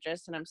not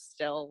religious, and I'm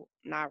still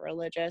not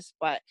religious,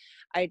 but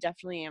I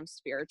definitely am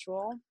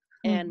spiritual.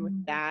 And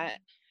with that,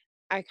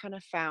 I kind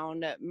of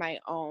found my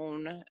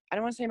own, I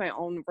don't want to say my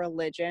own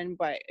religion,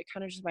 but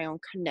kind of just my own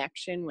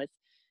connection with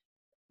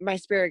my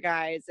spirit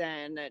guides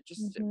and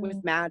just with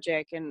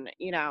magic, and,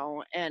 you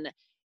know, and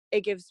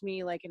it gives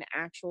me like an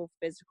actual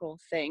physical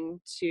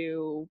thing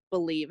to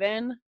believe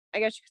in, I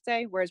guess you could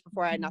say. Whereas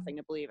before I had nothing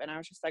to believe in. I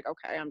was just like,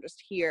 okay, I'm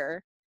just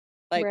here.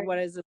 Like, what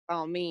does it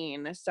all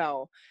mean?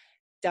 So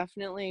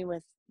definitely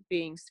with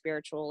being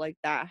spiritual, like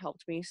that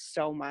helped me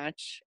so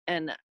much.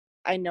 And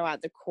I know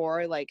at the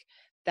core, like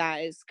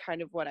that is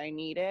kind of what I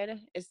needed,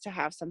 is to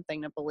have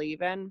something to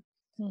believe in.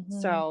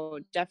 So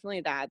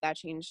definitely that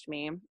changed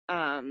me.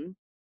 And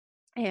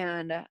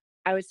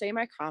I would say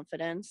my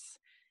confidence,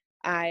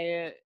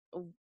 I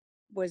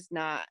was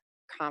not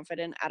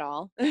confident at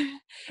all.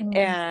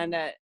 And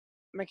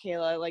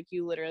Michaela, like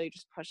you literally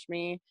just pushed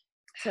me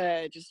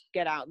to just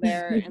get out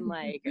there and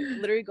like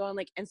literally go on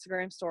like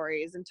Instagram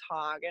stories and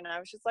talk, and I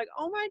was just like,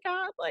 oh my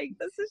God, like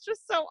this is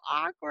just so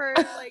awkward,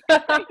 like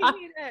I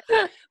hate it.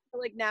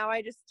 But like now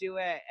I just do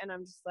it, and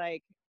I'm just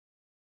like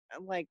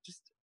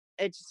just,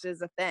 it just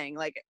is a thing,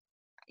 like,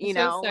 you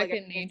know,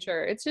 second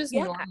nature. It's just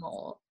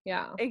normal.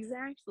 Yeah,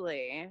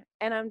 exactly.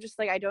 And I'm just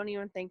like, I don't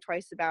even think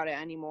twice about it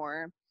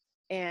anymore.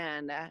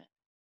 And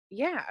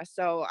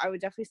so I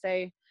would definitely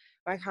say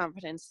my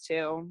confidence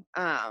too,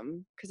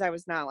 because I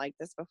was not like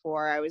this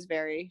before. I was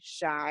very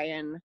shy,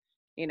 and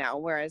you know,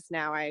 whereas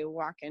now I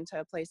walk into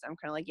a place, I'm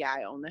kind of like, yeah,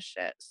 I own this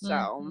shit,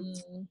 so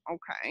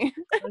okay.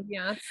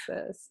 Yes,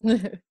 sis.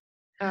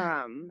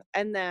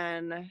 And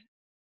then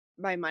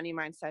my money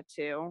mindset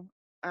too.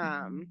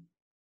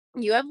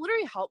 You have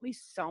literally helped me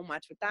so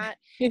much with that,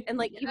 and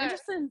like even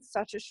just in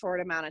such a short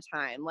amount of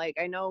time. Like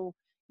I know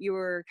you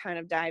were kind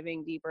of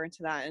diving deeper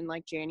into that in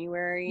like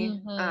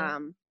January,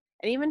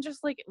 and even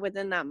just like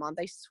within that month,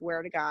 I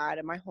swear to God,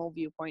 my whole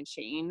viewpoint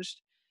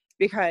changed,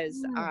 because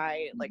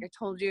like I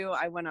told you,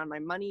 I went on my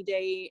money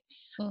date.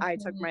 I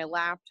took my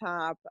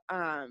laptop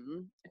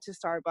to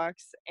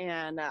Starbucks,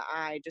 and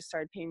I just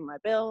started paying my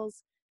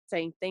bills,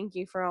 saying thank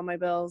you for all my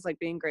bills, like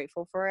being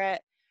grateful for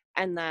it.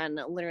 And then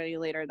literally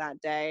later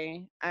that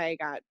day, I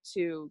got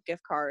 2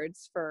 gift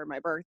cards for my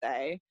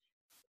birthday,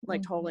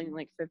 like totaling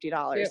like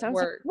 $50. It I was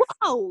works. like,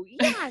 whoa,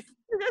 yes,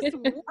 this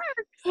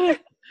works.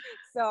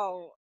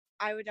 So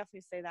I would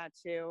definitely say that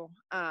too.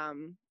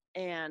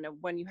 and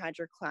when you had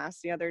your class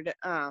the other day,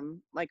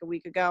 like a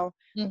week ago,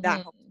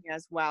 that helped Mhm. me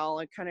as well.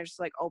 It kind of just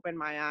like opened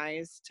my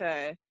eyes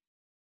to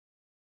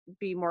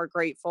be more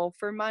grateful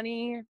for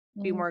money,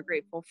 be Mhm. more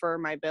grateful for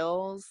my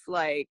bills,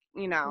 like,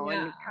 and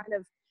Yeah. kind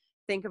of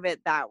think of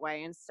it that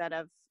way instead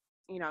of,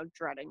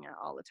 dreading it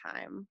all the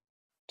time.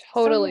 So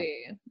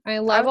Totally. I I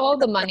love was all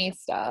the gonna, money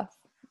stuff.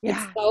 It's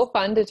yeah. so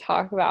fun to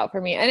talk about for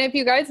me. And if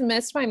you guys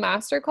missed my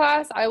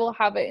masterclass, I will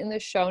have it in the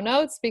show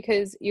notes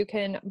because you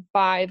can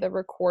buy the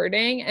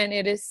recording and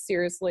it is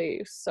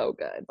seriously so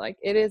good. Like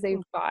it is a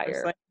It's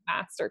fire like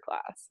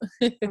masterclass.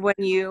 when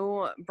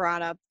you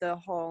brought up the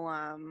whole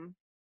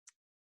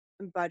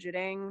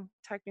budgeting,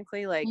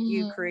 technically, like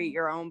you create Mm.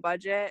 your own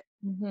budget.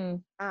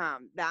 Mhm.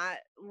 That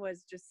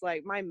was just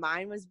like my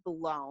mind was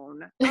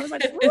blown. I was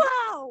like,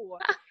 whoa.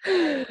 And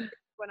I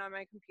went on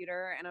my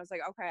computer and I was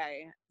like,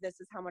 okay, this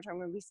is how much I'm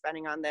gonna be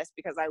spending on this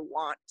because I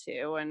want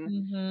to. And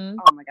Mhm.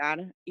 oh my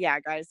god. Yeah,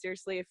 guys,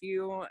 seriously, if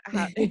you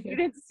have if you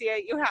didn't see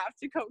it, you have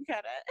to go get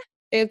it.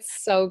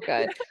 It's so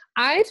good.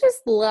 I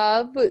just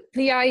love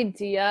the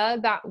idea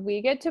that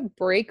we get to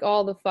break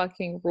all the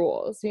fucking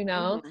rules, you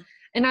know? Mhm.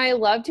 And I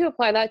love to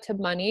apply that to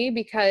money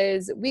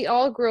because we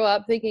all grew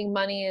up thinking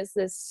money is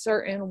this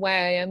certain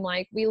way. And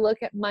like we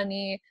look at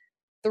money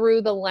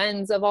through the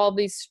lens of all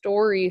these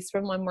stories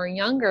from when we're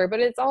younger, but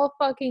it's all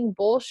fucking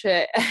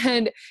bullshit.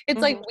 And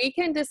it's like Mhm. we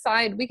can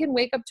decide, we can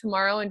wake up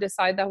tomorrow and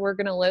decide that we're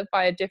going to live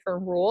by a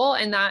different rule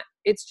and that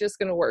it's just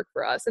going to work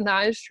for us. And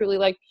that is truly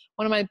like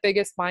one of my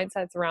biggest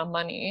mindsets around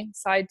money.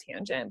 Side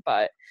tangent,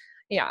 but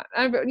yeah,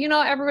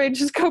 everybody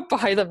just go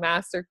buy the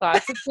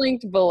masterclass. It's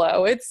linked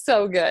below. It's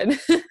so good.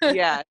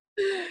 Yeah,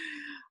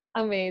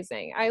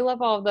 Amazing. I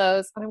love all of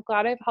those. And I'm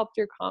glad I've helped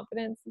your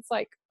confidence. It's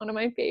like one of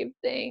my fave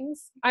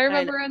things. I I know.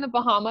 remember in the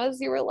Bahamas,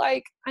 you were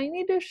like, I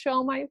need to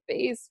show my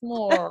face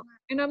more.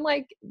 And I'm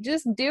like,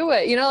 just do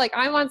it. Like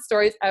I'm on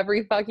stories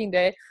every fucking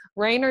day,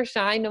 rain or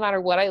shine, no matter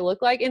what I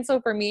look like. And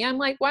so for me, I'm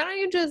like, why don't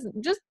you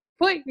just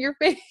put your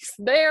face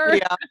there?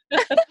 Yeah,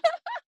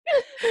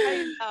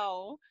 I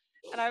know.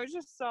 And I was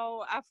just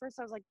so at first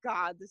I was like,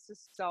 God, this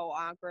is so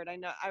awkward.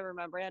 I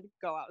remember I had to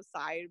go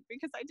outside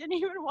because I didn't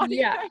even want you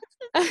Yeah.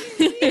 guys to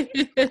see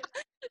me.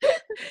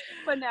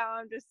 But now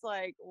I'm just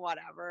like,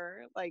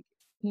 whatever. Like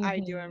I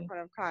do it in Mhm.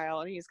 front of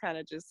Kyle and he's kind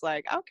of just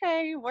like,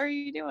 okay, what are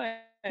you doing?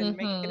 And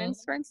make an Mhm.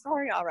 Instagram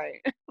story. All right.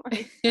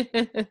 Like,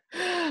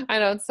 I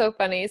know it's so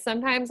funny.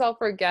 Sometimes I'll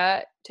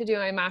forget to do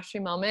my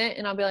mastery moment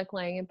and I'll be like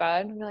laying in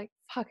bed and I'll be like,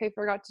 fuck, I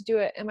forgot to do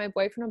it. And my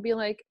boyfriend will be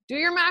like, do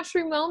your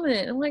mastery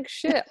moment. I'm like,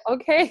 shit,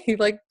 okay,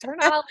 like turn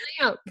on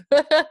a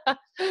that's lamp.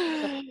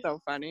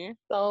 so funny.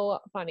 So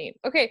funny.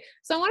 Okay,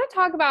 so I want to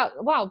talk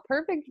about wow,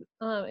 perfect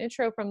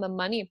intro from the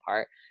money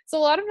part. So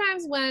a lot of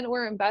times when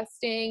we're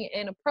investing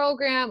in a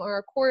program or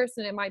a course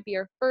and it might be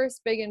our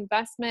first big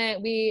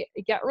investment, we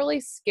get really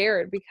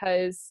scared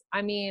because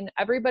I mean,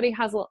 everybody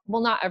has well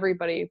not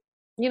everybody.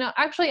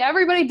 Actually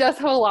everybody does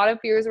have a lot of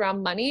fears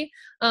around money.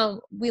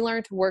 We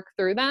learn to work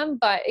through them,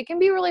 but it can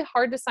be really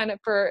hard to sign up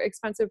for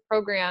expensive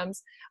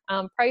programs,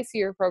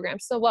 pricier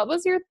programs. So, what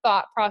was your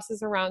thought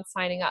process around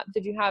signing up?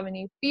 Did you have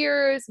any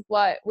fears?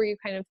 What were you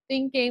kind of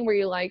thinking? Were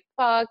you like,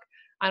 fuck,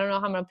 I don't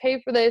know how I'm going to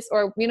pay for this?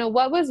 Or,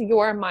 what was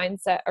your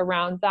mindset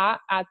around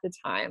that at the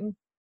time?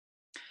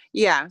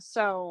 Yeah.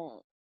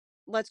 So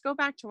let's go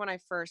back to when I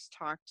first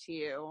talked to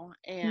you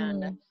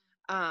and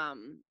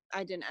Mm.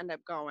 I didn't end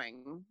up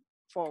going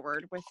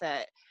forward with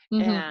it.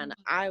 Hmm. And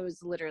I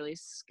was literally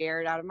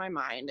scared out of my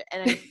mind.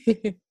 And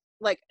I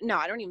like, no,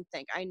 I don't even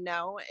think. I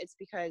know it's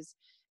because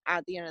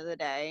at the end of the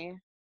day,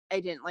 I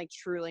didn't like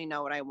truly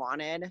know what I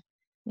wanted.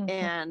 Hmm.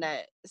 And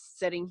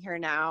sitting here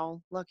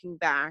now, looking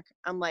back,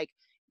 I'm like,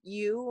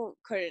 you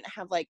couldn't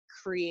have like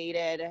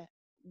created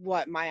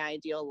what my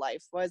ideal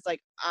life was.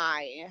 Like,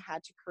 I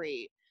had to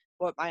create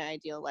what my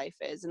ideal life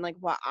is and like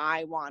what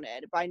I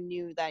wanted. But I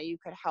knew that you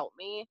could help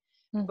me.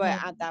 But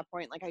Hmm. at that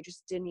point, like, I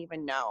just didn't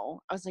even know.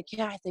 I was like,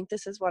 yeah, I think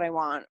this is what I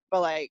want.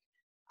 But like,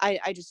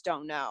 I just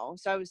don't know.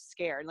 So I was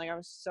scared. Like, I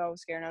was so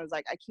scared. And I was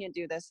like, I can't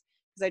do this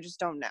because I just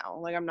don't know.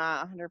 Like, I'm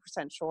not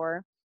 100%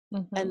 sure.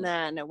 And Hmm.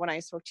 then when I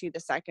spoke to you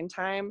the second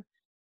time,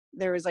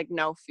 there was like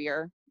no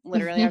fear.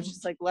 Literally, I was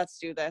just like, let's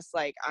do this.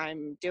 Like,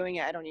 I'm doing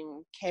it. I don't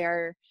even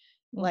care.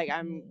 Like,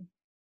 I'm Hmm.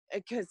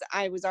 because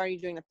I was already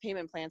doing the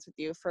payment plans with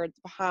you for the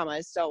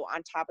Bahamas. So,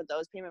 on top of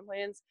those payment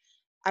plans,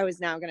 I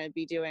was now going to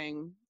be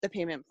doing the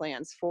payment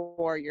plans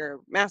for your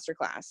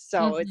masterclass.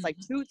 So, it's like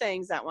Hmm. two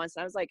things at once.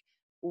 And I was like,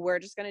 we're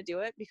just going to do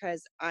it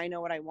because I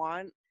know what I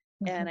want.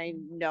 And I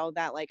Hmm. know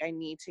that like I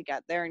need to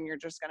get there and you're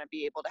just going to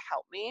be able to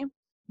help me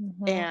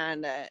Hmm.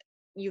 and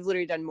you've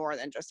literally done more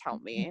than just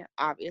help me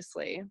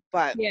obviously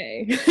but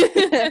Yay.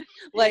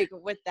 like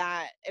with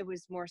that it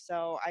was more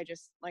so I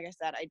just like I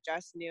said I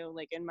just knew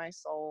like in my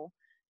soul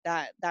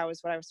that that was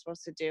what I was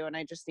supposed to do and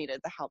I just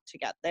needed the help to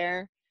get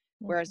there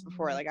whereas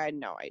before Mhm. like I had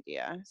no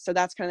idea. So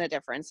that's kind of the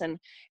difference and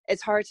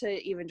it's hard to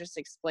even just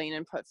explain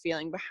and put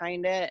feeling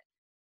behind it,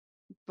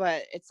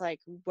 but it's like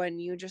when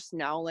you just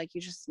know, like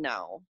you just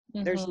know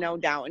there's Mhm. no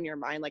doubt in your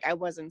mind. Like I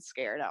wasn't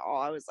scared at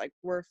all. I was like,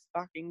 we're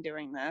fucking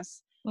doing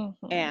this. Mhm.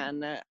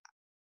 And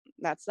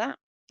that's that.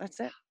 That's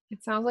it.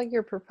 It sounds like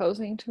you're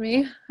proposing to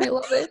me. I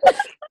love it.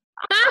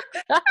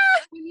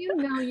 When you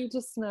know, you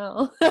just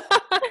know.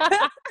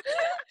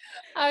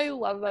 I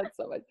love that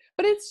so much.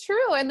 But it's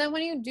true. And then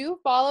when you do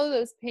follow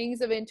those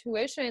pings of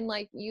intuition,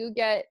 like you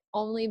get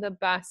only the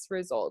best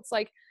results.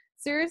 Like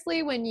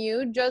seriously, when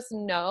you just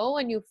know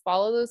and you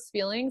follow those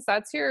feelings,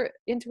 that's your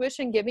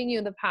intuition giving you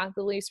the path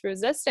of least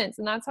resistance.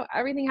 And that's how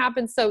everything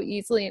happens so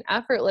easily and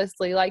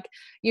effortlessly. Like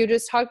you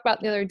just talked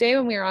about the other day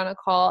when we were on a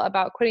call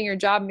about quitting your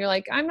job and you're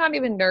like, I'm not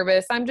even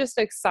nervous. I'm just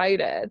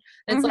excited.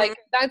 And it's like,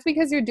 that's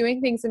because you're doing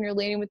things and you're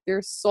leading with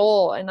your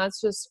soul. And that's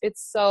just,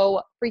 it's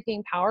so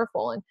freaking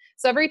powerful. And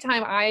so every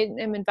time I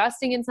am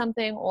investing in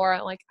something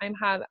or like I'm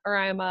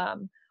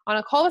on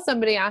a call with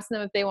somebody, asking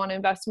them if they want to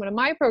invest in one of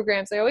my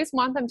programs, I always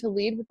want them to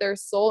lead with their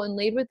soul and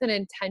lead with an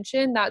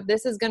intention that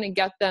this is going to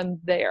get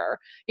them there,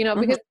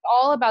 because it's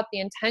all about the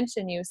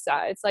intention you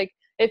set. It's like,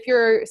 if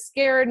you're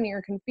scared and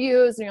you're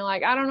confused and you're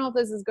like, I don't know if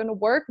this is going to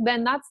work,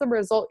 then that's the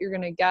result you're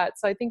going to get.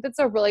 So I think that's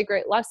a really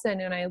great lesson.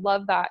 And I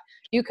love that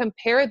you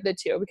compared the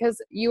two because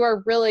you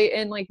are really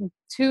in like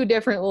two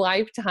different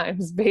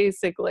lifetimes,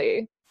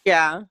 basically.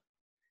 Yeah.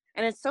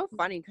 And it's so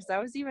funny because I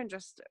was even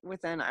just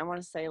within, I want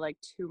to say like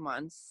 2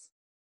 months,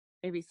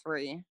 maybe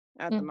 3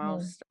 at the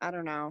most. I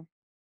don't know.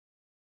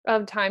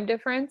 Of time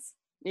difference?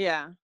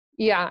 Yeah.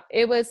 Yeah,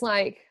 it was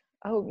like,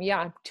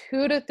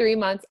 2 to 3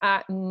 months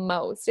at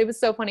most. It was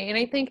so funny. And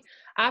I think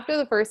after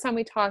the first time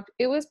we talked,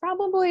 it was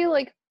probably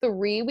like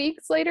 3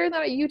 weeks later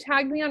that you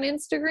tagged me on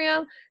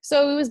Instagram.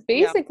 So it was Yep.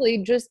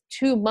 basically just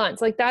 2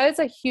 months. Like that is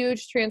a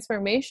huge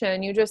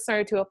transformation. You just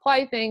started to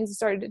apply things, you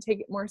started to take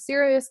it more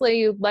seriously.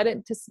 You let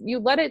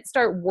it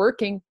start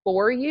working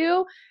for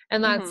you.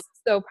 And that's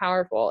so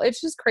powerful.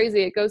 It's just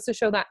crazy. It goes to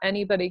show that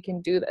anybody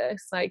can do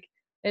this. Like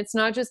it's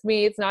not just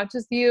me. It's not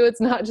just you. It's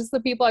not just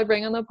the people I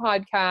bring on the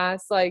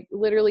podcast. Like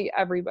literally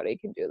everybody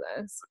can do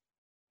this.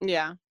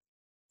 Yeah.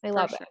 I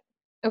love sure.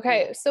 it.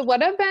 Okay. So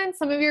what have been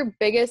some of your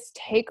biggest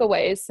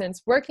takeaways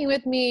since working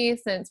with me,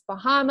 since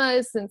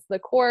Bahamas, since the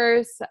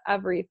course,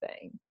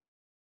 everything?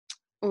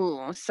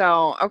 Ooh,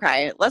 so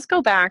okay, let's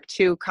go back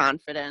to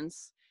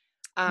confidence.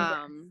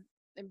 Yes.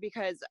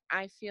 Because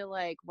I feel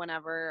like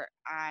whenever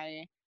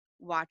I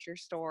watch your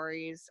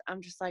stories,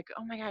 I'm just like,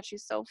 oh my God,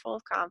 she's so full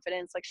of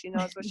confidence. Like she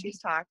knows what she's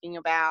talking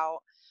about.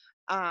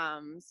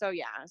 So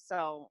yeah,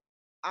 so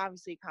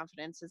obviously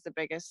confidence is the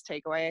biggest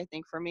takeaway I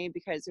think for me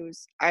because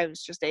I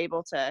was just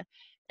able to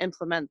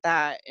implement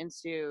that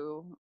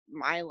into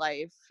my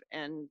life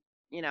and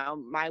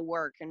my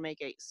work and make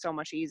it so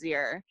much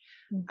easier.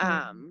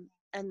 Mm-hmm.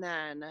 And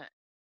then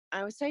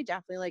I would say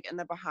definitely like in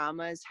the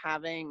Bahamas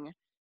having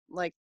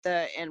like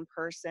the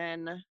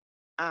in-person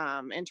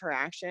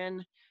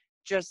interaction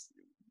just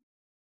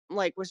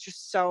like was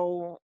just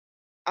so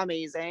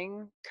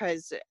amazing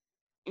because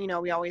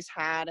we always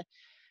had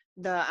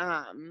the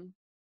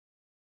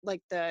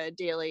like the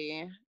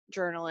daily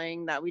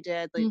journaling that we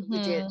did, like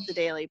the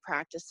daily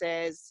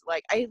practices.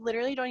 Like I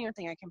literally don't even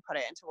think I can put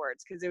it into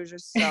words because it was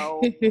just so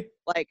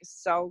like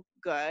so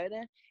good.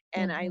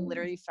 And I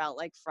literally felt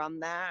like from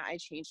that I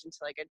changed into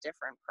like a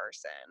different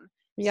person.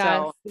 Yes,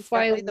 So that's why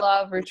I definitely the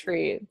love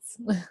retreats.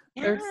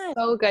 They're yeah.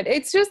 so good.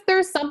 It's just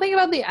there's something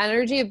about the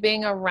energy of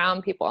being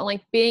around people and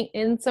like being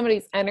in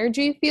somebody's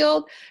energy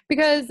field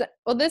because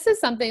this is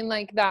something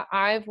like that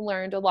I've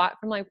learned a lot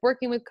from like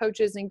working with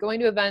coaches and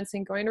going to events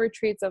and going to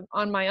retreats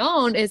on my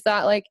own is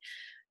that like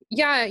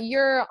yeah,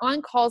 you're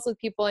on calls with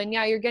people and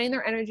yeah, you're getting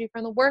their energy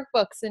from the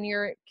workbooks and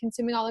you're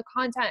consuming all the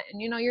content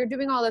and you're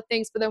doing all the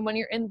things. But then when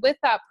you're in with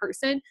that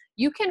person,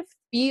 you can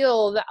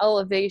feel the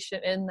elevation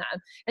in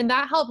them. And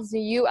that helps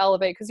you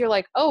elevate because you're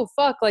like, oh,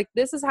 fuck, like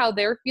this is how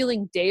they're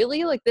feeling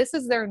daily. Like this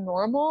is their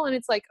normal. And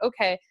it's like,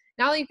 okay,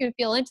 now that you can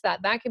feel into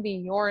that, that can be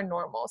your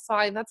normal.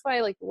 So that's why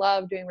I like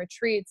love doing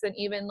retreats and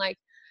even like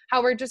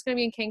how we're just going to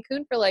be in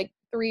Cancun for like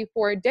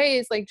 3-4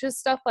 days, like just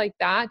stuff like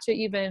that to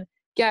even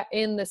get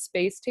in the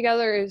space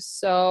together is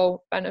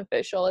so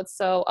beneficial. It's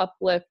so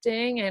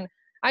uplifting. And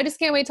I just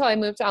can't wait till I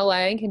move to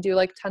LA and can do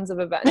like tons of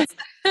events.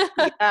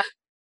 Yeah,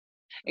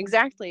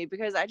 exactly.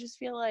 Because I just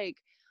feel like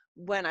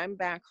when I'm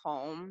back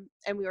home,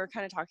 and we were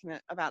kind of talking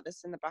about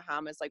this in the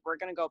Bahamas, like we're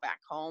going to go back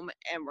home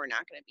and we're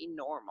not going to be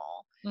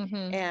normal.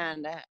 Mm-hmm.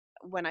 And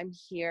when I'm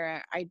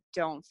here, I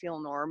don't feel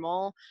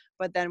normal.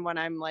 But then when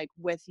I'm like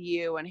with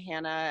you and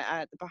Hannah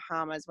at the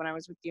Bahamas, when I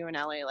was with you in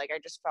LA, like I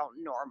just felt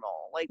normal.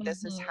 Like Mm-hmm.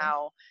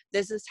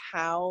 this is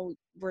how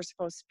we're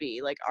supposed to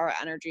be. Like our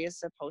energy is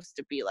supposed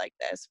to be like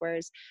this.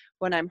 Whereas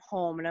when I'm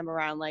home and I'm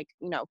around like,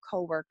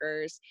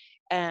 coworkers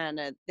and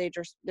they're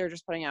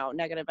just putting out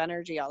negative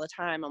energy all the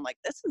time, I'm like,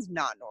 this is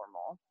not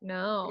normal.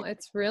 No,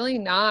 it's really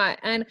not.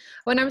 And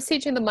when I was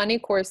teaching the money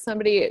course,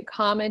 somebody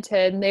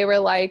commented and they were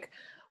like,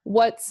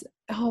 what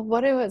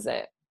was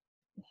it?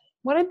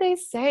 What did they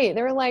say?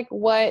 They were like,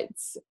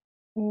 what's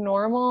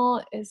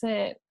normal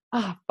isn't,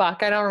 oh,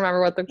 fuck, I don't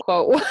remember what the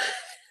quote was.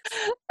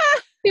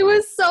 It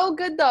was so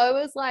good though.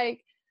 It was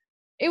like,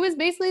 it was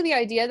basically the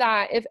idea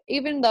that if,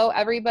 even though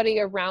everybody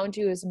around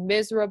you is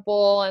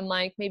miserable and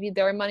like maybe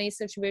their money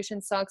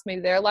situation sucks,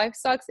 maybe their life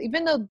sucks,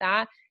 even though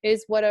that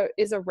is what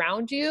is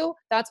around you,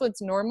 that's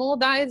what's normal,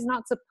 that is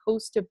not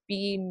supposed to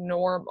be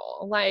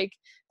normal. Like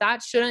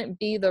that shouldn't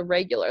be the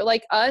regular.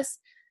 Like us,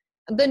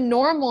 the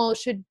normal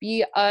should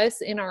be us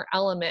in our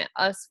element,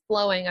 us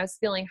flowing, us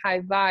feeling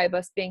high vibe,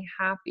 us being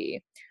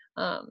happy.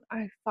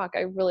 I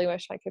really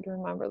wish I could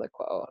remember the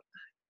quote.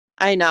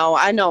 I know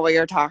what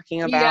you're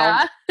talking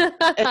about. Yeah.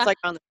 It's like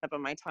on the tip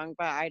of my tongue,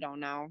 but I don't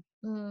know.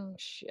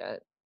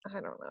 Shit. I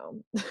don't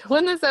know.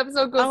 When this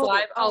episode goes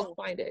live, I'll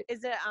find it.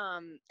 Is it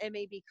it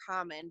may be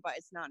common, but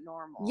it's not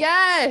normal.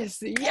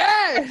 Yes.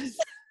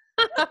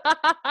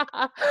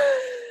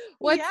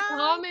 What's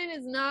common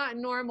is not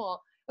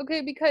normal.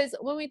 Okay, because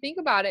when we think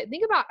about it,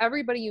 think about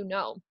everybody you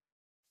know.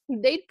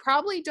 They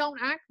probably don't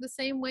act the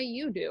same way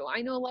you do.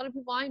 I know a lot of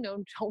people I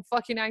know don't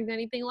fucking act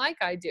anything like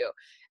I do.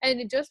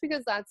 And just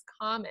because that's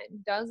common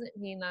doesn't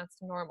mean that's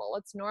normal.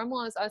 What's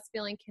normal is us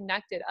feeling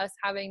connected, us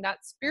having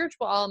that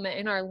spiritual element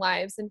in our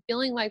lives and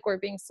feeling like we're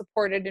being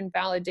supported and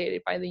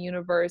validated by the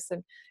universe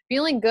and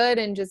feeling good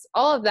and just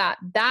all of that.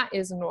 That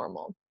is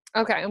normal.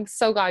 Okay, I'm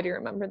so glad you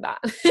remembered that.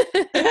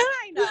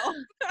 I know.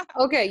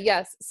 Okay,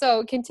 yes.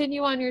 So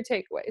continue on your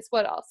takeaways.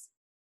 What else?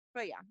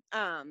 But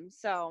yeah,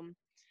 so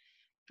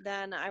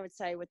then I would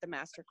say with the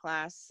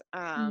masterclass,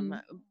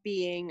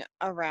 being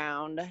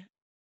around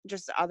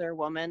just other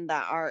women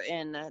that are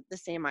in the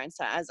same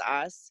mindset as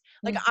us.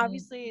 Like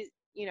obviously,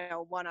 you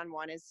know,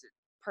 one-on-one is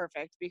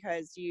perfect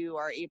because you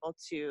are able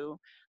to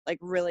like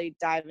really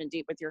dive in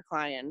deep with your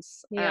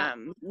clients'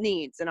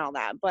 needs and all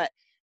that. But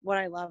what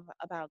I love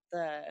about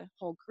the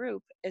whole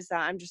group is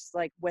that I'm just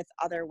like with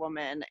other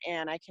women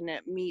and I can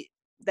meet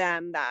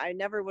them that I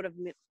never would have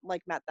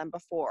met them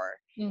before.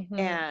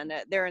 And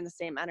they're in the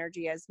same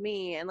energy as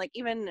me. And like,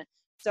 even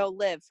so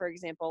Liv, for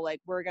example, like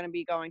we're going to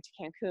be going to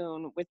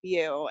Cancun with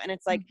you. And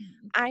it's like,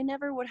 I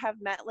never would have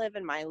met Liv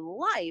in my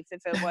life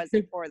if it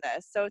wasn't for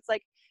this. So it's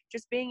like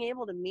just being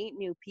able to meet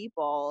new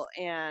people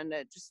and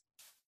just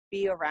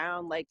be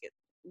around like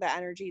the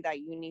energy that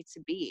you need to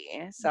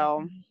be.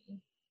 So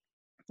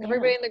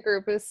everybody in the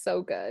group is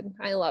so good.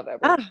 I love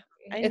everybody.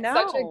 It's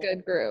such a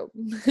good group.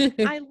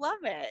 I love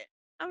it.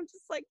 I'm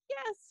just like,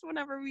 yes,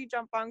 whenever we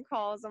jump on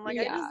calls, I'm like,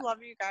 I just love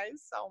you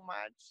guys so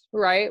much.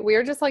 Right? We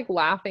are just like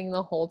laughing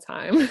the whole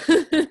time.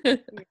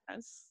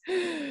 Yes.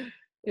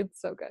 It's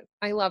so good.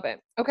 I love it.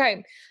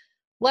 Okay.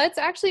 Let's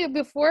actually,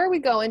 before we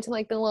go into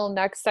like the little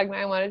next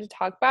segment I wanted to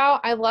talk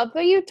about, I love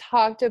that you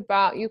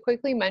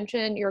quickly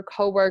mentioned your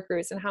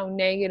coworkers and how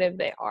negative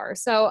they are.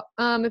 So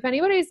if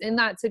anybody's in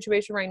that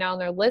situation right now and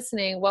they're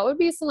listening, what would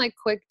be some like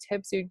quick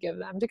tips you'd give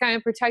them to kind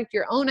of protect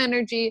your own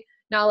energy,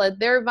 not let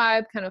their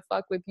vibe kind of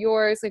fuck with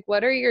yours? Like,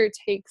 what are your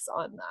takes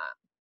on that?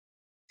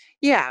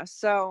 Yeah.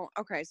 So,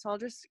 okay. So I'll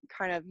just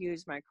kind of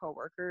use my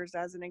coworkers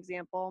as an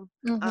example.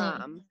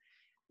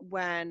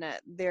 When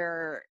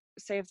they're,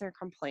 say if they're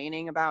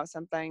complaining about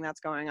something that's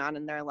going on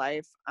in their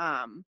life,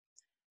 I'll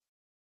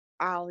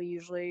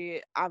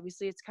usually,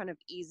 obviously it's kind of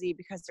easy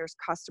because there's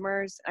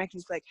customers and I can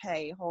just be like,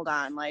 hey, hold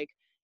on. Like,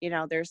 you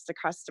know, there's the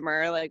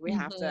customer, like we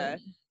have to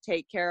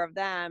take care of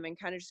them and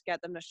kind of just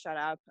get them to shut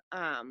up.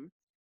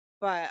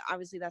 But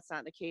obviously that's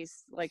not the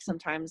case. Like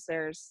sometimes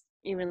there's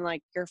even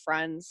like your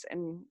friends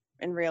in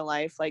real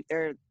life, like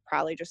they're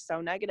probably just so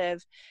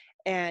negative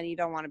and you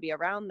don't want to be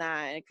around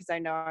that. Because I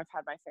know I've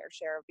had my fair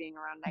share of being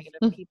around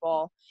negative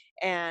people,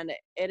 and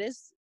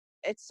it's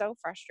so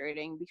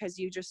frustrating because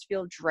you just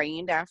feel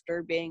drained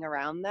after being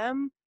around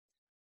them.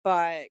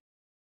 But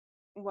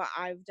what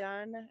I've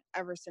done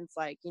ever since,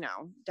 like, you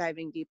know,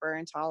 diving deeper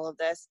into all of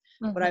this,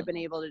 what I've been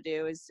able to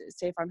do is,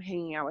 say if I'm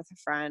hanging out with a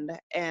friend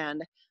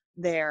and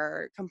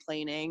they're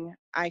complaining,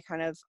 I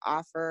kind of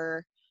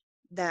offer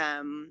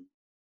them,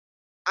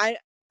 I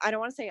don't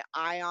want to say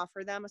I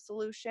offer them a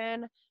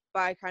solution,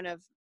 but I kind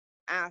of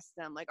ask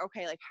them like,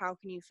 okay, like how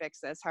can you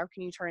fix this? How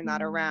can you turn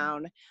that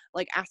around?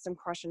 Like ask them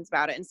questions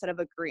about it instead of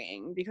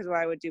agreeing, because what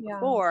I would do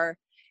before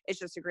is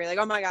just agree like,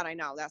 oh my God, I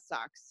know that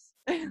sucks.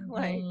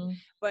 Like,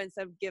 but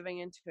instead of giving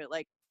into it,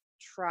 like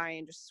try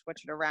and just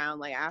switch it around,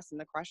 like ask them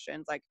the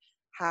questions like,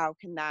 how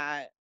can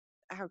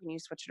you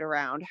switch it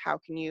around? How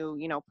can you,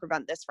 you know,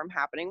 prevent this from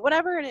happening?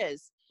 Whatever it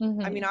is.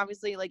 I mean,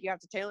 obviously, like you have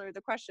to tailor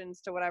the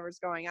questions to whatever's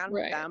going on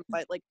with them,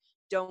 but like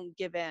don't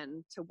give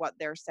in to what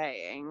they're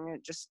saying.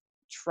 Just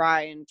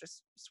try and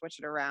just switch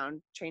it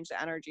around, change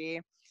the energy,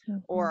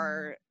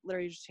 or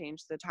literally just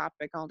change the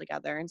topic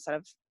altogether instead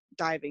of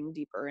diving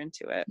deeper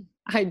into it.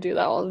 I do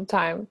that all the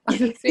time. I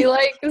just be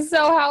like,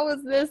 so how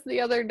was this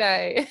the other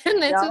day?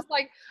 And it's just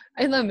like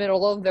in the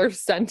middle of their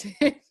sentence.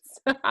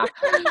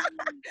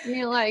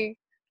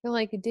 They're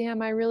like,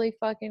 damn, I really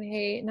fucking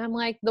hate. And I'm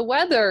like, the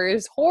weather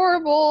is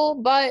horrible,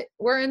 but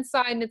we're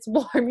inside and it's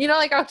warm. You know,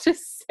 like I'll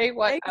just say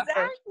whatever.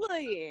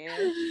 Exactly.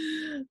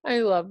 I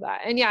love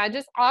that. And yeah,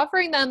 just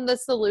offering them the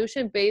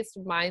solution-based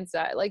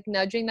mindset, like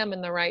nudging them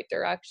in the right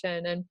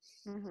direction. And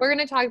we're Mhm. going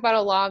to talk about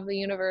a law of the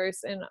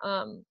universe in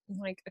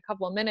like a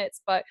couple of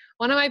minutes, but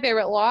one of my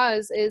favorite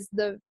laws is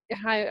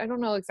I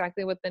don't know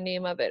exactly what the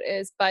name of it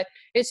is, but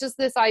it's just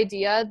this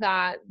idea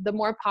that the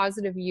more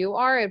positive you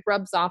are, it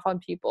rubs off on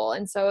people.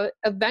 And so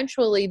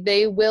eventually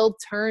they will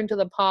turn to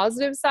the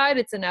positive side.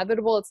 It's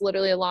inevitable. It's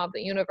literally a law of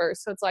the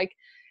universe. So it's like,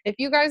 if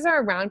you guys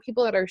are around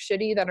people that are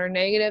shitty, that are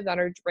negative, that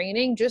are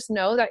draining, just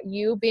know that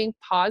you being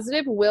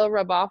positive will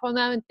rub off on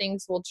them and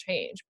things will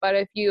change. But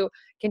if you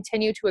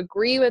continue to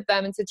agree with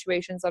them in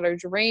situations that are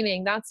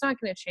draining, that's not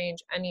going to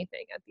change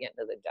anything at the end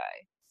of the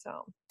day.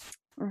 So,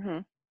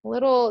 Mhm.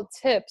 little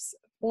tips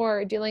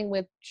for dealing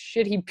with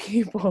shitty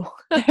people.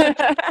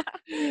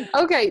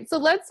 Okay, so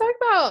let's talk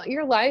about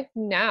your life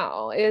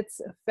now. It's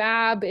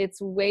fab,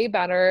 it's way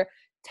better.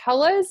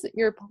 Tell us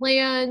your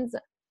plans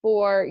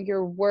for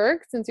your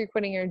work since you're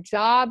quitting your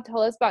job.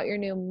 Tell us about your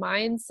new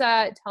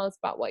mindset. Tell us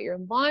about what you're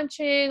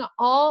launching,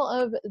 all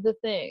of the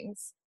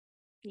things.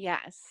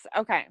 Yes.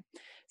 Okay.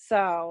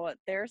 So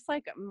there's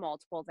like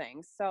multiple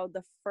things. So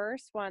the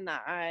first one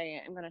that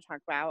I am going to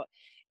talk about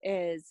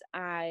is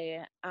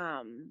I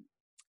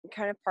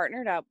kind of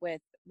partnered up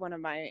with one of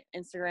my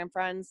Instagram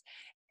friends,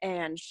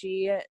 and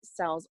she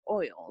sells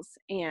oils,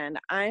 and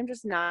I'm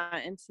just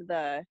not into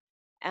the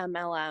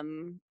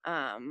MLM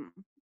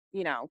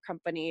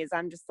companies.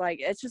 I'm just like,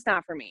 it's just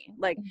not for me.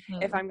 Like,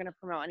 if Mhm. I'm going to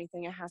promote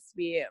anything, it has to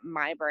be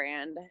my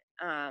brand.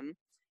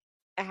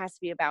 It has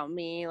to be about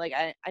me. Like,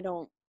 I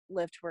don't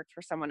live to work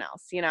for someone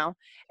else, you know?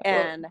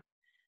 And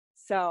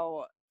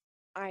so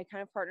I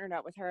kind of partnered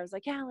up with her. I was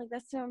like, yeah, like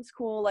that sounds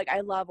cool. Like, I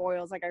love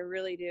oils, like I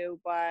really do.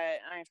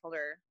 And I told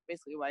her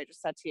basically what I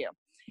just said to you.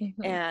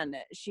 Mhm. And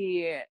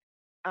she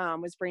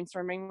was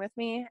brainstorming with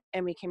me,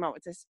 and we came up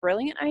with this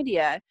brilliant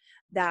idea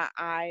that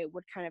I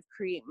would kind of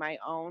create my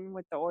own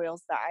with the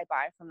oils that I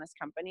buy from this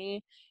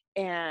company.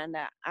 And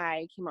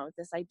I came up with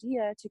this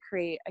idea to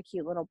create a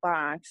cute little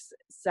box,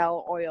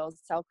 sell oils,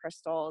 sell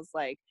crystals,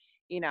 like,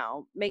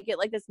 make it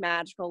like this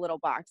magical little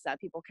box that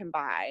people can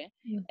buy.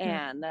 Mhm.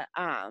 And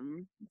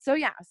so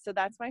yeah, so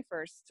that's my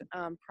first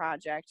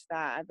project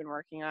that I've been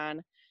working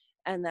on.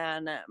 And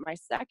then my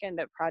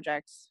second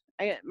project,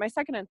 my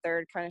second and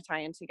third kind of tie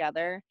in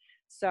together.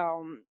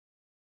 So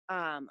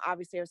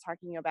obviously I was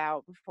talking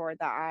about before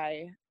that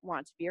I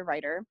want to be a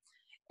writer,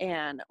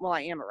 and well,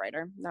 I am a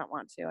writer, not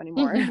want to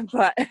anymore,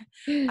 but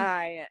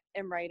I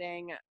am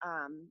writing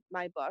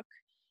my book.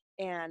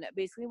 And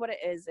basically what it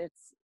is,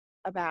 it's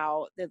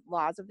about the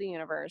laws of the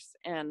universe,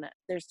 and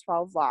there's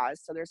 12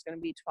 laws. So there's going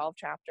to be 12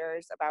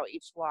 chapters about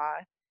each law,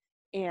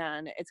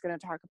 and it's going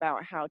to talk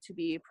about how to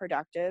be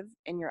productive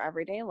in your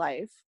everyday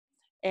life.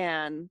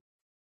 And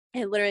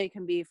it literally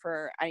can be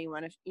for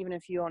anyone, even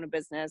if you own a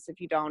business,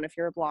 if you don't, if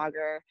you're a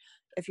blogger,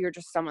 if you're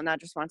just someone that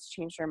just wants to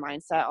change their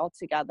mindset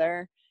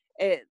altogether,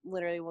 it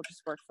literally will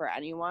just work for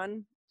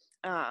anyone.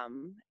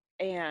 Um,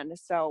 and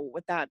so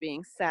with that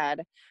being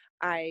said,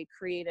 I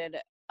created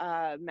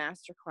a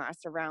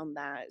masterclass around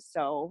that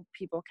so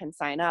people can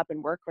sign up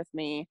and work with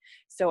me.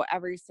 So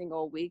every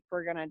single week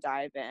we're going to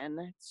dive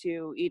in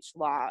to each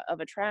law of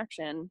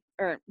attraction,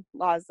 or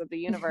laws of the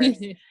universe.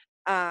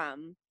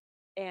 Um,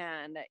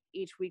 and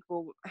each week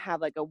we'll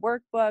have like a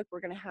workbook. We're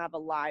going to have a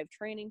live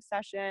training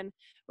session.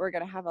 We're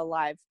going to have a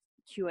live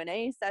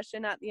Q&A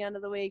session at the end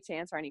of the week to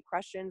answer any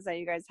questions that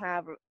you guys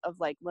have of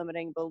like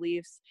limiting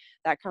beliefs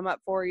that come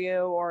up for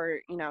you,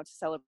 or to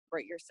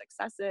celebrate your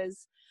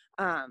successes.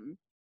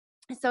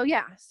 So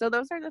yeah, so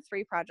those are the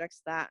three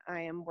projects that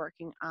I am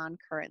working on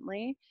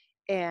currently.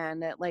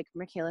 And like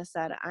Michaela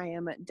said, I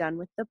am done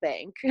with the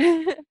bank.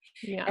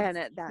 Yes, And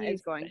that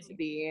is please going to stay.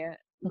 be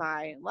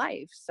my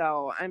life.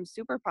 So I'm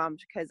super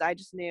pumped because I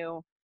just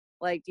knew,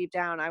 like, deep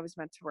down I was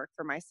meant to work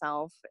for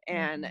myself,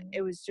 and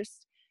it Mhm. was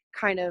just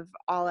kind of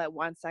all at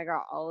once. I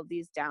got all of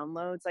these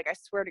downloads. Like, I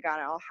swear to God,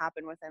 it all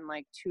happened within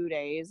like 2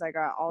 days. I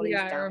got all these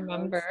Yeah, I downloads.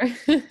 remember.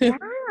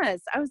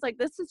 Yes, I was like,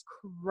 this is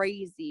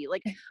crazy.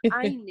 Like,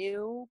 I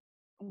knew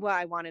what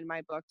I wanted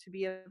my book to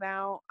be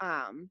about.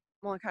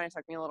 Well, it kind of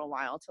took me a little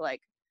while to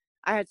like,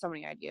 I had so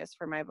many ideas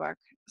for my book.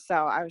 So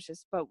I was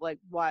just, but like,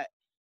 what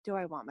do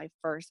I want my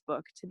first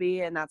book to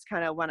be? And that's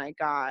kind of when I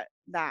got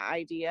that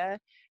idea.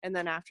 And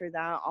then after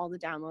that, all the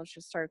downloads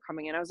just started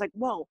coming in. I was like,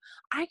 whoa,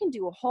 I can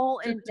do a whole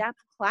in-depth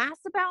class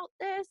about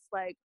this.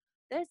 Like,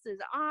 this is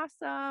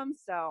awesome.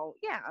 So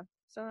yeah,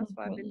 so that's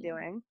what I've been Mhm.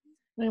 doing.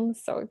 I'm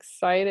so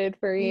excited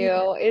for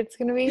Yeah. you. It's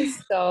going to be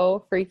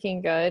so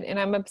freaking good. And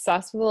I'm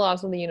obsessed with the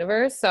laws of the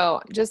universe.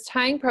 So just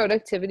tying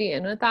productivity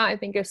in with that, I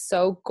think is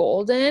so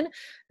golden Hmm.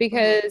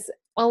 because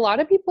a lot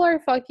of people are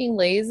fucking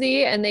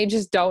lazy and they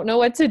just don't know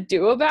what to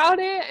do about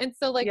it. And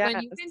so, like,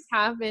 when you can Yes.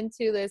 tap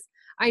into this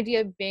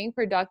idea of being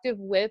productive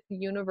with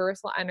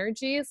universal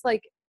energies,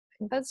 like,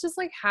 that's just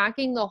like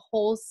hacking the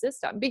whole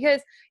system.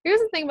 Because here's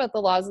the thing about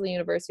the laws of the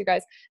universe, you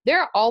guys,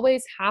 they're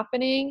always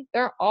happening,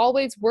 they're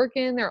always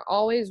working, they're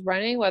always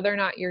running, whether or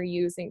not you're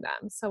using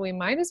them. So we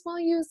might as well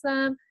use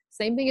them.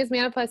 Same thing as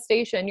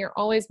manifestation. You're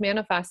always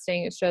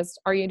manifesting. It's just,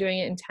 are you doing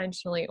it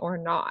intentionally or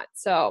not?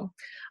 So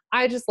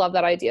I just love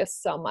that idea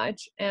so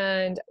much.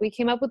 And we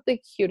came up with the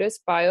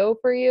cutest bio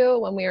for you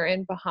when we were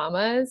in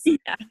Bahamas. Yes.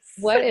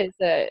 What is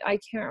it? I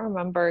can't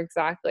remember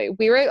exactly.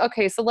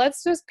 Okay, so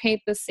let's just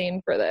paint the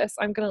scene for this.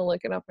 I'm going to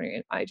look it up on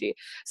your IG.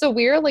 So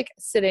we're like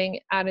sitting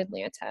at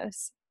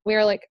Atlantis.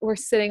 We're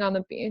sitting on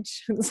the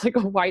beach. It's like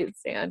a white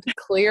sand,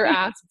 clear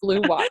ass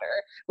blue water.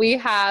 We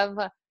have,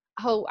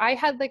 I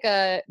had like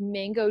a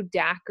mango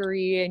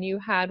daiquiri, and you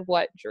had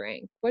what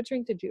drink? What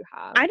drink did you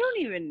have? I don't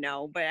even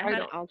know, but it I had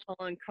don't.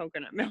 alcohol and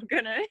coconut milk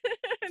in it.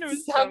 And it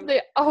was Something.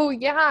 Oh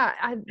yeah,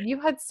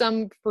 you had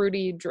some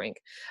fruity drink.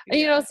 And,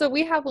 yeah. so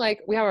we have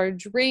our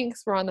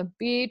drinks. We're on the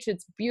beach.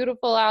 It's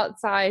beautiful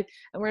outside,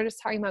 and we're just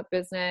talking about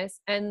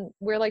business. And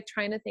we're like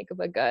trying to think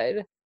of a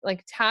good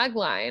like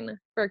tagline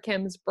for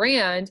Kim's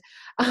brand.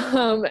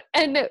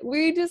 And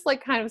we just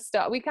like kind of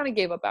stopped. We kind of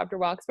gave up after a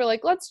while because we're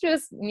like, let's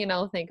just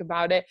think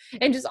about it.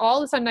 And just all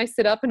of a sudden, I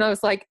sit up and I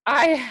was like,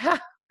 I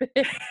have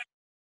it.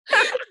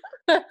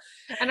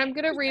 And I'm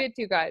gonna read it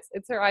to you guys.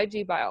 It's her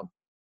IG bio.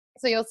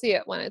 So you'll see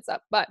it when it's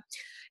up, but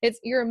it's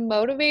your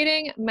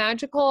motivating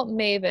magical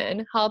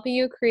maven helping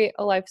you create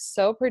a life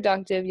so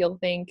productive you'll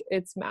think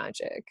it's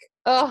magic.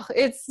 Oh,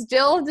 it's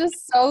still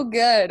just so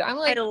good. I'm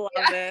like, I love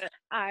it.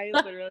 I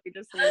literally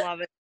just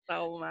love it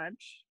so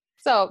much.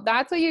 So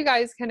that's what you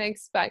guys can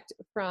expect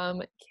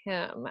from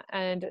Kim,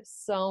 and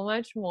so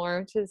much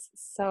more, which is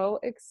so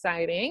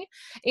exciting.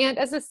 And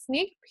as a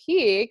sneak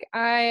peek,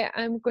 I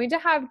am going to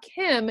have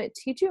Kim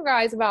teach you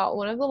guys about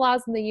one of the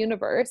laws in the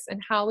universe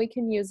and how we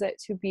can use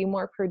it to be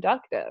more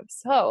productive.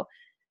 So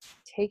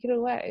take it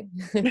away.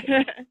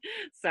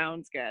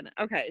 Sounds good.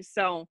 Okay,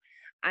 so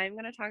I'm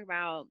going to talk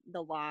about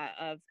the law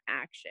of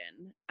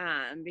action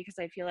because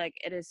I feel like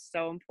it is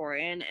so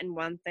important. And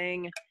one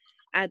thing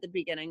at the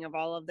beginning of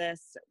all of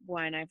this,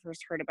 when I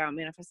first heard about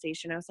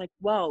manifestation, I was like,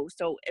 whoa,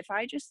 so if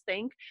I just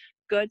think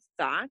good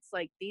thoughts,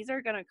 like these are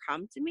going to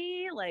come to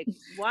me, like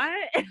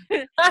what? And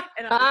obviously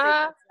that's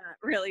not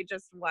really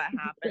just what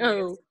happened. No.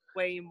 There's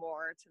way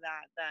more to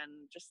that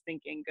than just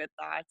thinking good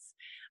thoughts.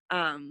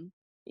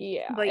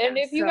 Yeah. But And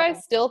if you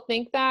guys still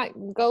think that,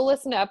 go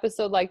listen to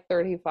episode like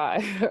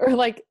 35 or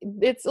like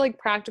it's like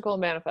practical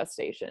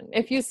manifestation.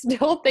 If you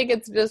still think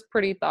it's just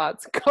pretty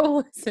thoughts,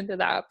 go listen to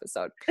that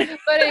episode. But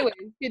anyway,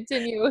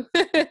 continue.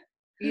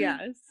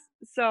 Yes.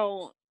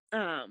 So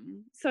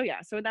so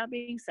with that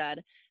being said,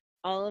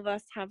 all of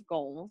us have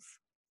goals.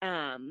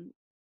 Um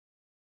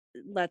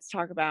let's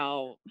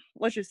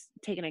just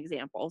take an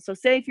example. So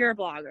say if you're a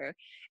blogger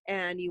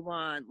and you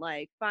want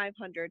like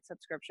 500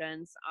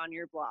 subscriptions on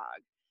your blog,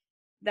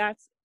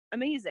 that's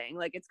amazing.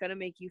 Like it's going to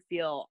make you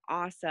feel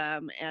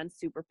awesome and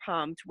super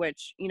pumped,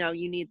 which,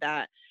 you need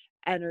that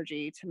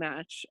energy to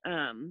match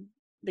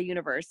the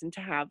universe and to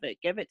have it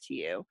give it to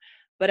you.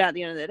 But at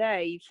the end of the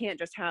day, you can't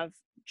just have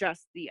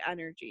just the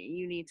energy.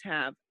 You need to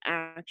have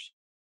action.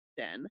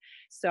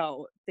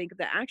 So think of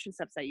the action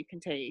steps that you can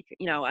take.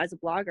 As a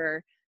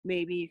blogger,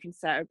 maybe you can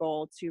set a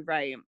goal to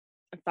write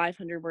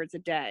 500 words a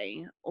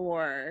day,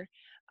 or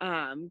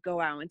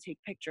go out and take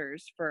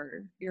pictures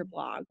for your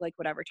blog, like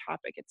whatever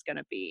topic it's going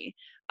to be.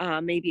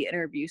 Maybe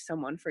interview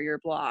someone for your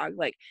blog.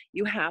 Like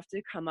you have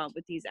to come up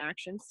with these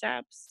action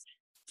steps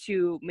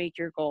to make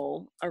your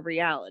goal a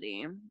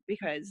reality,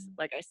 because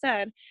like I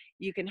said,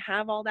 you can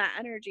have all that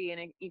energy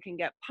and you can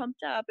get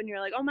pumped up and you're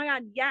like, oh my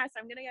god, yes,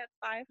 I'm gonna get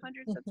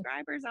 500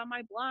 subscribers on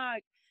my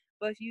blog.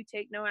 But if you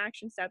take no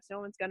action steps, no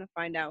one's gonna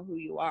find out who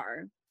you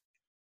are.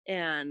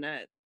 And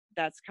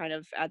that's kind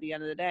of, at the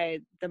end of the day,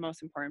 the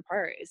most important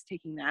part is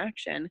taking the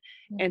action.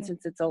 And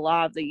since it's a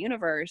law of the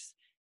universe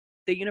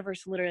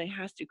literally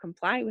has to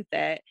comply with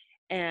it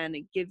and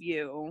give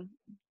you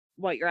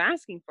what you're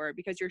asking for,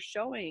 because you're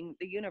showing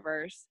the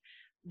universe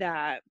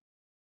that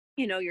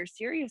you're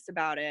serious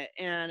about it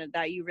and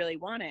that you really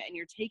want it, and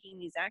you're taking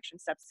these action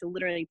steps to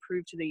literally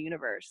prove to the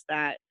universe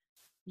that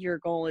your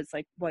goal is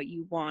like what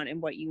you want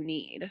and what you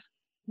need.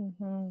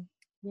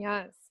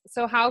 Yes.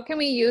 So how can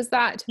we use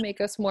that to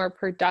make us more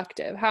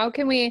productive?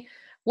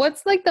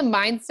 What's like the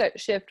mindset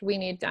shift we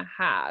need to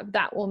have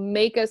that will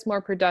make us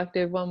more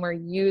productive when we're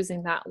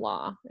using that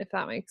law, if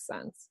that makes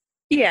sense?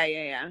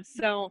 Yeah.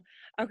 So,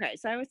 okay.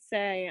 So I would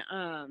say,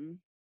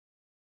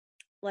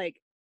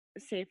 like,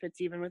 say if it's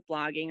even with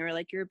blogging or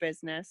like your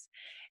business,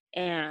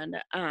 and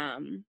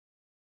I'm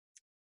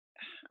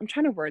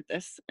trying to word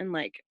this in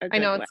like a I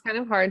good know way, it's kind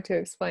of hard to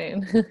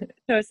explain. so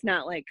it's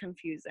not like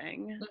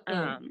confusing.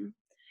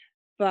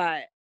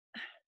 But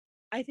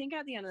I think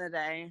at the end of the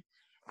day,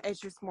 it's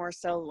just more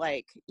so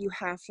like you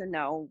have to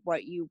know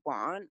what you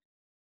want.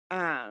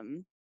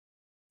 And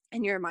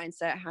your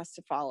mindset has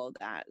to follow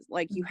that.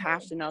 Like you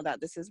have to know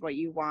that this is what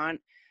you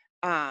want.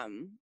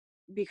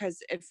 Because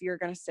if you're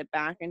going to sit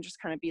back and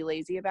just kind of be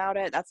lazy about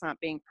it, that's not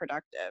being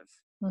productive.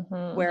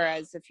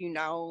 Whereas if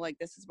like,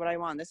 this is what I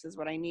want, this is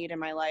what I need in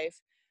my life,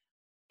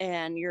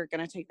 and you're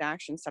going to take the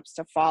action steps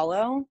to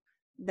follow,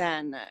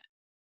 then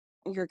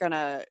you're going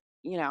to,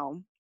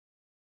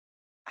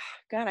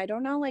 God, I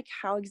don't know like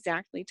how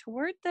exactly to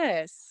word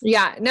this.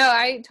 Yeah, no,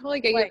 I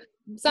totally get you.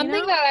 Something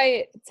know? that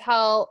I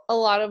tell a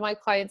lot of my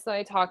clients that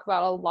I talk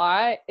about a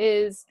lot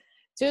is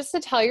just to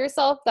tell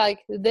yourself like,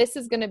 this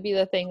is going to be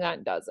the thing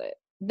that does it.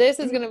 This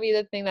is going to be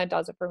the thing that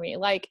does it for me.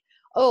 Like,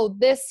 oh,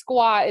 this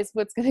squat is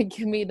what's going to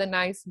give me the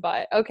nice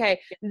butt. Okay,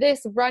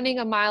 this running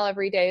a mile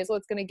every day is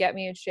what's going to get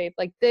me in shape.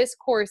 Like, this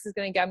course is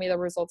going to get me the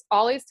results.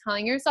 Always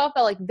telling yourself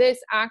that like, this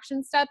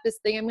action step, this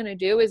thing I'm going to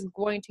do is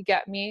going to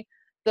get me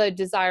the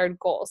desired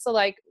goal. So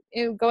like,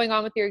 going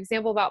on with your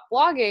example about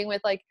blogging with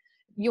like,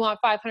 you want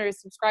 500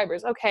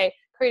 subscribers. Okay,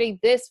 creating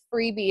this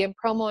freebie and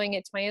promoting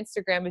it to my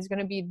Instagram is going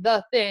to be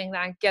the thing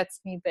that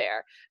gets me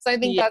there. So I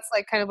think that's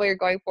like kind of what you're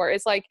going for.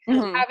 It's like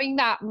having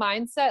that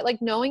mindset,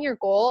 like knowing your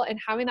goal and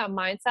having that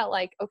mindset,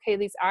 like, okay,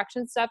 these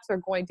action steps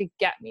are going to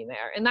get me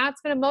there. And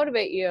that's going to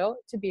motivate you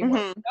to be more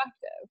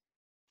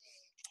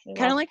productive.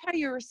 Kind of like how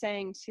you were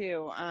saying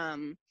too.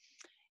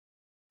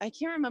 I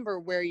can't remember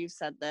where you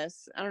said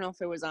this. I don't know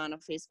if it was on a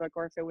Facebook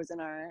or if it was in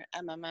our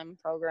MMM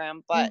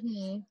program, but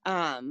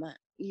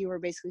you were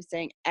basically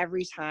saying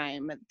every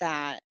time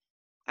that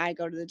I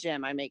go to the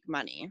gym, I make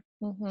money.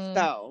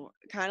 So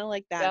kind of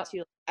like that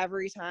too.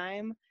 Every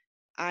time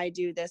I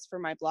do this for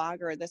my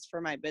blog or this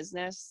for my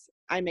business,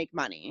 I make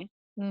money.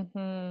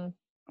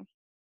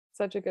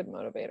 Such a good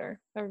motivator.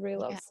 Everybody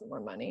loves some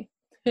more money.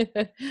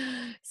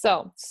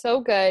 So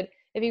good.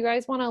 If you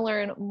guys want to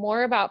learn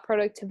more about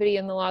productivity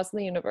and the laws of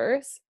the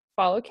universe,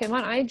 follow Kim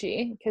on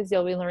IG because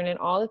you'll be learning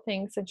all the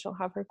things and she'll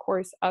have her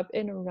course up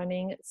and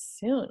running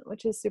soon,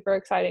 which is super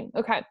exciting.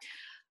 Okay.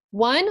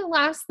 One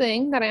last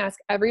thing that I ask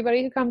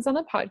everybody who comes on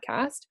the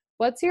podcast,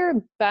 what's your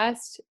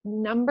best,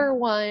 number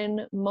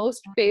one,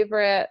 most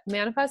favorite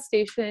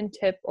manifestation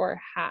tip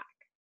or hack?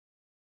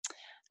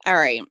 All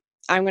right.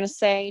 I'm going to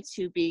say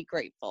to be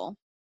grateful.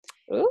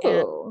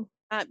 Ooh.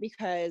 And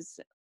because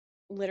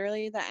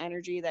literally the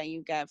energy that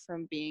you get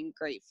from being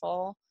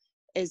grateful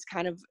is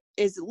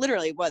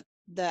literally what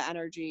the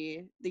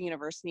energy the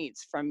universe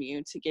needs from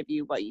you to give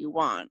you what you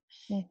want.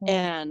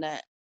 And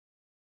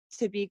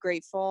to be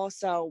grateful.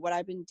 So what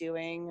I've been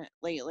doing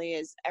lately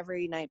is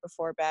every night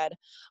before bed,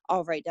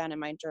 I'll write down in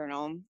my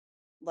journal,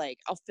 like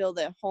I'll fill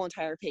the whole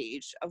entire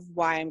page of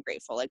why I'm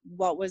grateful. Like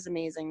what was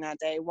amazing that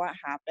day, what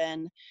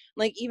happened.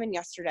 Like even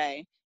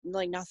yesterday,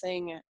 like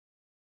nothing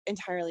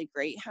entirely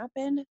great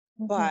happened,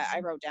 but I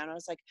wrote down, I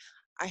was like,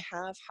 I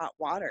have hot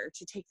water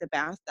to take the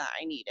bath that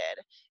I needed.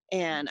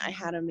 And I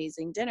had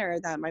amazing dinner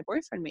that my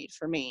boyfriend made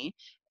for me.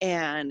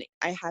 And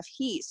I have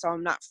heat, so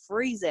I'm not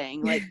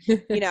freezing. Like,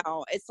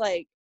 it's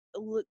like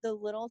the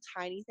little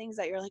tiny things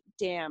that you're like,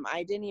 damn,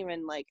 I didn't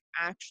even like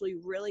actually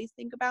really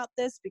think about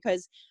this,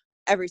 because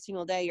every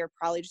single day you're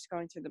probably just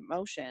going through the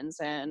motions.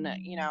 And,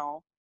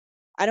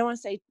 I don't want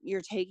to say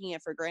you're taking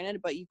it for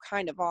granted, but you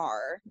kind of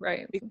are.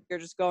 Right. Because you're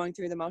just going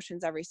through the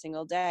motions every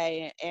single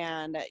day.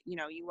 And,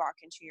 you walk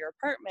into your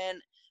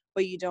apartment,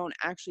 but you don't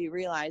actually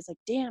realize, like,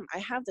 damn, I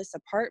have this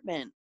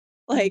apartment.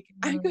 Like,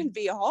 I could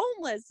be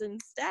homeless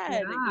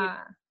instead. Yeah.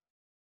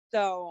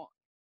 So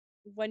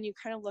when you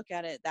kind of look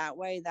at it that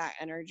way, that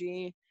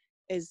energy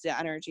is the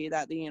energy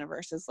that the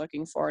universe is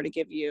looking for to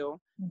give you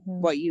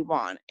what you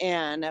want.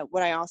 And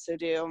what I also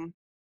do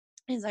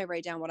is I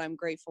write down what I'm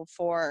grateful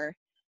for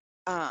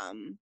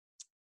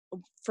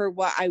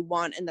what I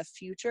want in the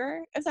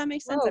future, if that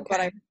makes sense. Okay.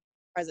 But I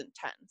present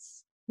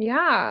tense.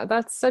 Yeah,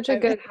 that's such a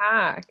good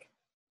hack.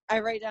 I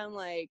write down,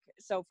 like,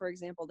 so for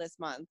example, this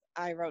month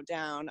I wrote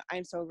down,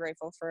 I'm so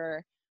grateful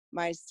for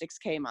my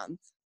 6K month.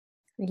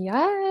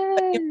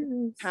 Yes.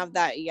 Have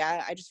that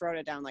yet. I just wrote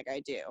it down like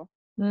I do.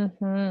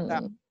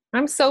 So.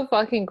 I'm so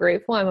fucking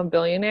grateful I'm a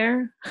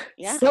billionaire.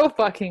 Yeah. So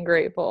fucking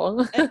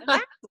grateful.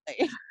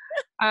 Exactly.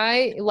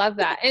 I love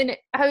that. And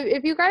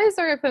if you guys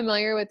are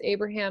familiar with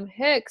Abraham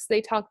Hicks,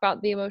 they talk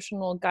about the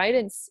emotional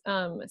guidance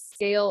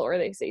scale, or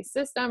they say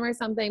system or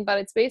something, but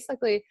it's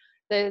basically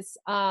this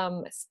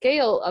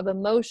scale of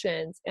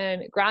emotions,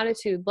 and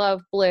gratitude,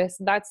 love, bliss,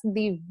 that's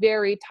the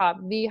very top,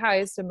 the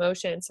highest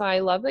emotion. So I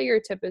love that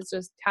your tip is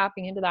just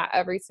tapping into that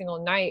every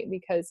single night,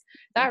 because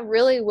that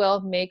really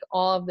will make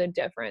all of the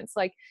difference.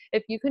 Like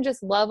if you can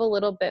just love a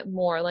little bit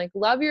more, like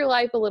love your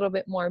life a little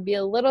bit more, be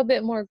a little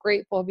bit more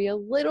grateful, be a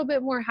little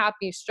bit more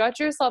happy, stretch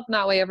yourself in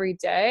that way every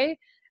day,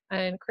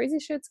 and crazy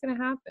shit's gonna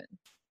happen.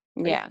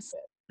 Yes.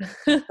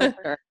 For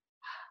sure.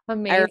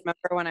 Amazing. I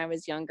remember when I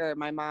was younger,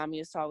 my mom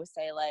used to always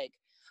say, like,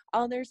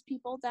 oh, there's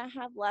people that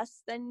have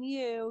less than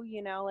you,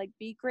 like,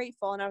 be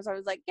grateful. And I was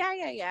always like,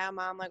 yeah,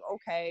 mom, like,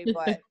 okay.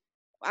 But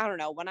I don't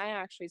know, when I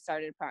actually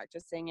started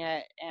practicing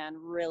it and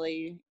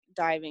really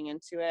diving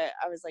into it,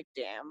 I was like,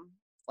 damn,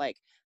 like,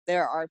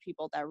 there are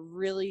people that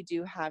really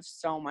do have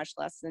so much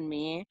less than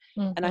me.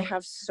 And I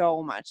have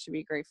so much to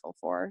be grateful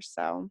for.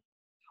 So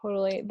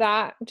totally.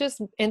 That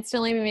just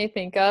instantly made me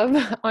think of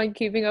on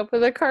Keeping Up with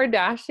the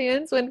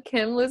Kardashians when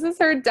Kim loses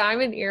her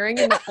diamond earring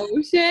in the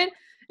ocean.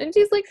 And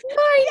she's like,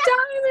 my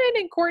diamond.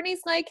 And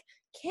Kourtney's like,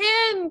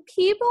 Kim,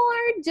 people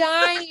are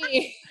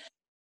dying.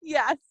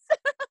 Yes.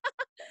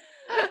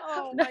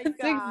 Oh my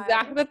God.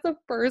 That's the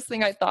first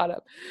thing I thought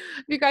of.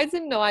 If you guys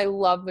didn't know, I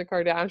love the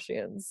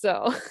Kardashians.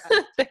 So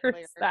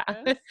there's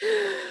that.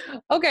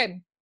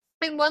 Okay.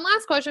 And one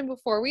last question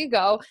before we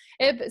go.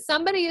 If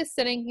somebody is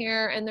sitting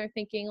here and they're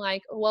thinking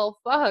like, well,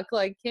 fuck,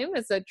 like Kim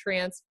is a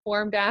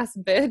transformed ass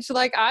bitch.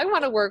 Like I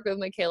want to work with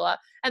Michaela,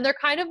 and they're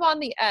kind of on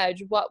the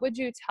edge, what would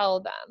you tell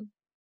them?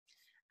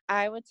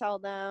 I would tell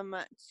them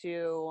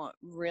to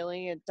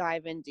really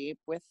dive in deep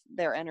with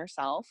their inner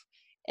self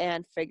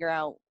and figure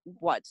out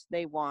what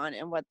they want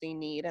and what they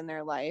need in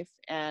their life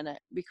and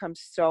become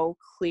so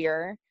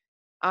clear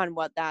on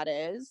what that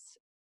is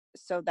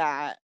so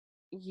that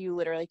you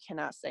literally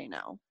cannot say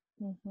no.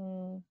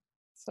 Mm-hmm.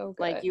 So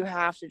good. Like you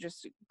have to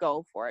just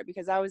go for it,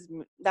 because that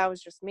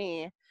was just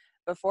me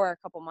before a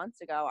couple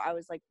months ago. I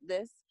was like,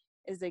 this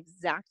is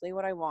exactly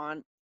what I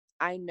want.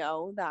 I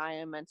know that I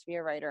am meant to be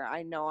a writer.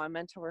 I know I'm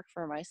meant to work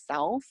for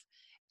myself.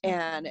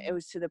 And it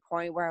was to the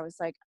point where I was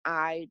like,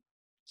 I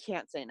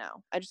can't say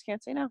no. I just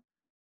can't say no.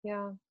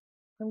 Yeah.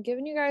 I'm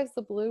giving you guys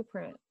the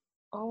blueprint.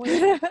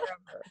 Always and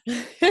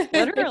forever.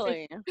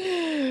 Literally.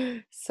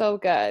 So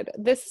good.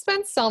 This has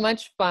been so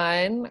much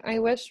fun. I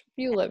wish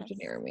you lived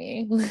near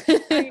me.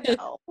 I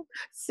know.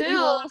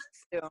 Soon.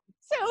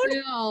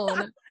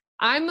 Soon.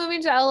 I'm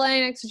moving to LA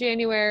next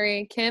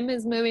January. Kim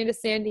is moving to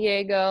San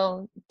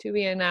Diego, to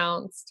be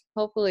announced.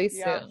 Hopefully soon.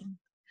 Yeah.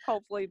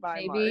 Hopefully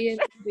by March.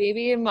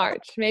 Maybe in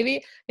March.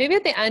 Maybe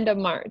at the end of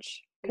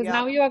March. Because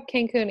now you have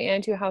Cancun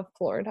and you have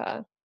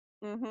Florida.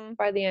 Mm-hmm.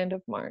 By the end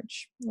of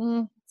March.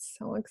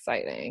 So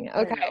exciting.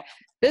 Okay.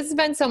 This has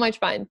been so much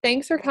fun.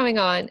 Thanks for coming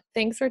on.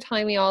 Thanks for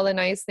telling me all the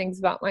nice things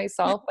about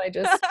myself.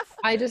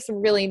 I just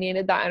really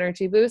needed that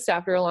energy boost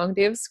after a long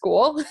day of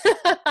school.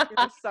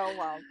 You're so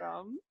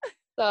welcome.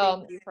 So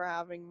thank you for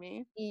having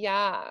me.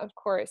 Yeah, of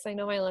course. I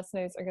know my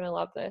listeners are going to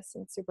love this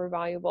and super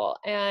valuable.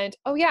 And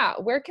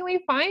where can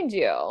we find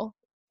you?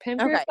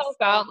 Pimp yourself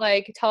out.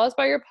 Like, tell us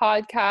about your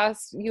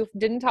podcast. You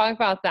didn't talk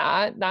about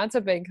that. That's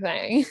a big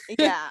thing.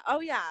 Yeah.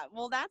 Oh yeah.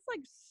 Well, that's like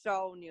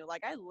so new.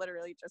 Like I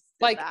literally just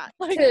did that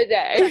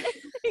today.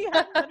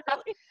 Yeah,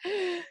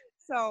 literally.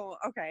 So,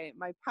 okay,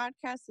 my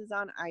podcast is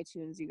on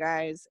iTunes, you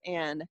guys,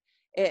 and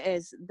it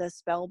is the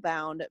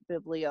Spellbound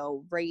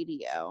Biblio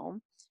Radio.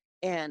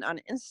 And on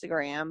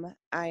Instagram,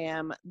 I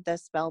am the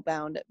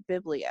Spellbound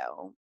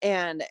Biblio.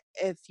 And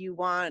if you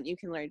want, you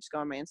can literally just go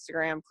on my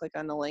Instagram, click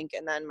on the link,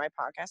 and then my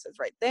podcast is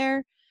right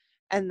there.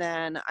 And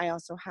then I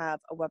also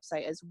have a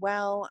website as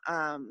well,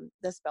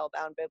 the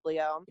Spellbound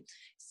Biblio.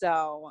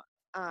 So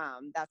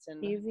that's in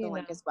the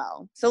link as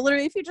well. So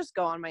literally, if you just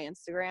go on my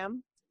Instagram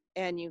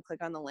and you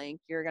click on the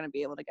link, you're going to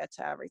be able to get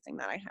to everything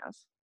that I have.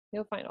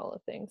 You'll find all the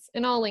things.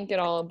 And I'll link it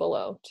all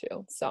below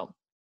too. So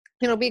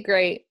it'll be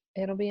great.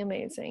 It'll be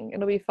amazing.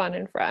 It'll be fun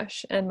and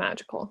fresh and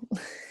magical.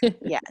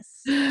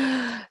 Yes.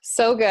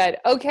 So good.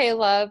 Okay,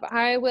 love.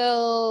 I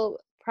will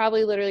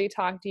probably literally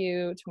talk to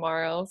you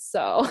tomorrow.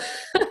 So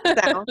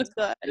sounds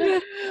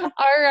good.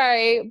 All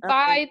right. Okay.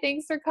 Bye.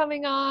 Thanks for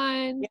coming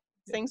on. Yeah,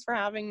 thanks for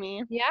having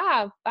me.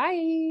 Yeah.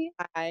 Bye.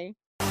 Bye.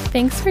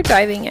 Thanks for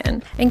diving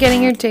in and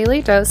getting your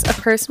daily dose of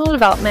personal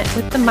development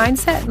with the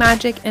Mindset,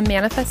 Magic, and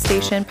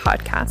Manifestation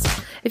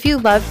podcast. If you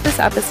loved this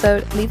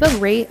episode, leave a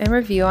rate and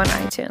review on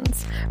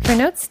iTunes. For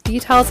notes,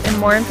 details, and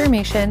more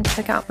information,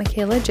 check out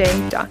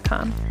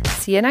michaelaj.com.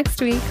 See you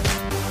next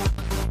week.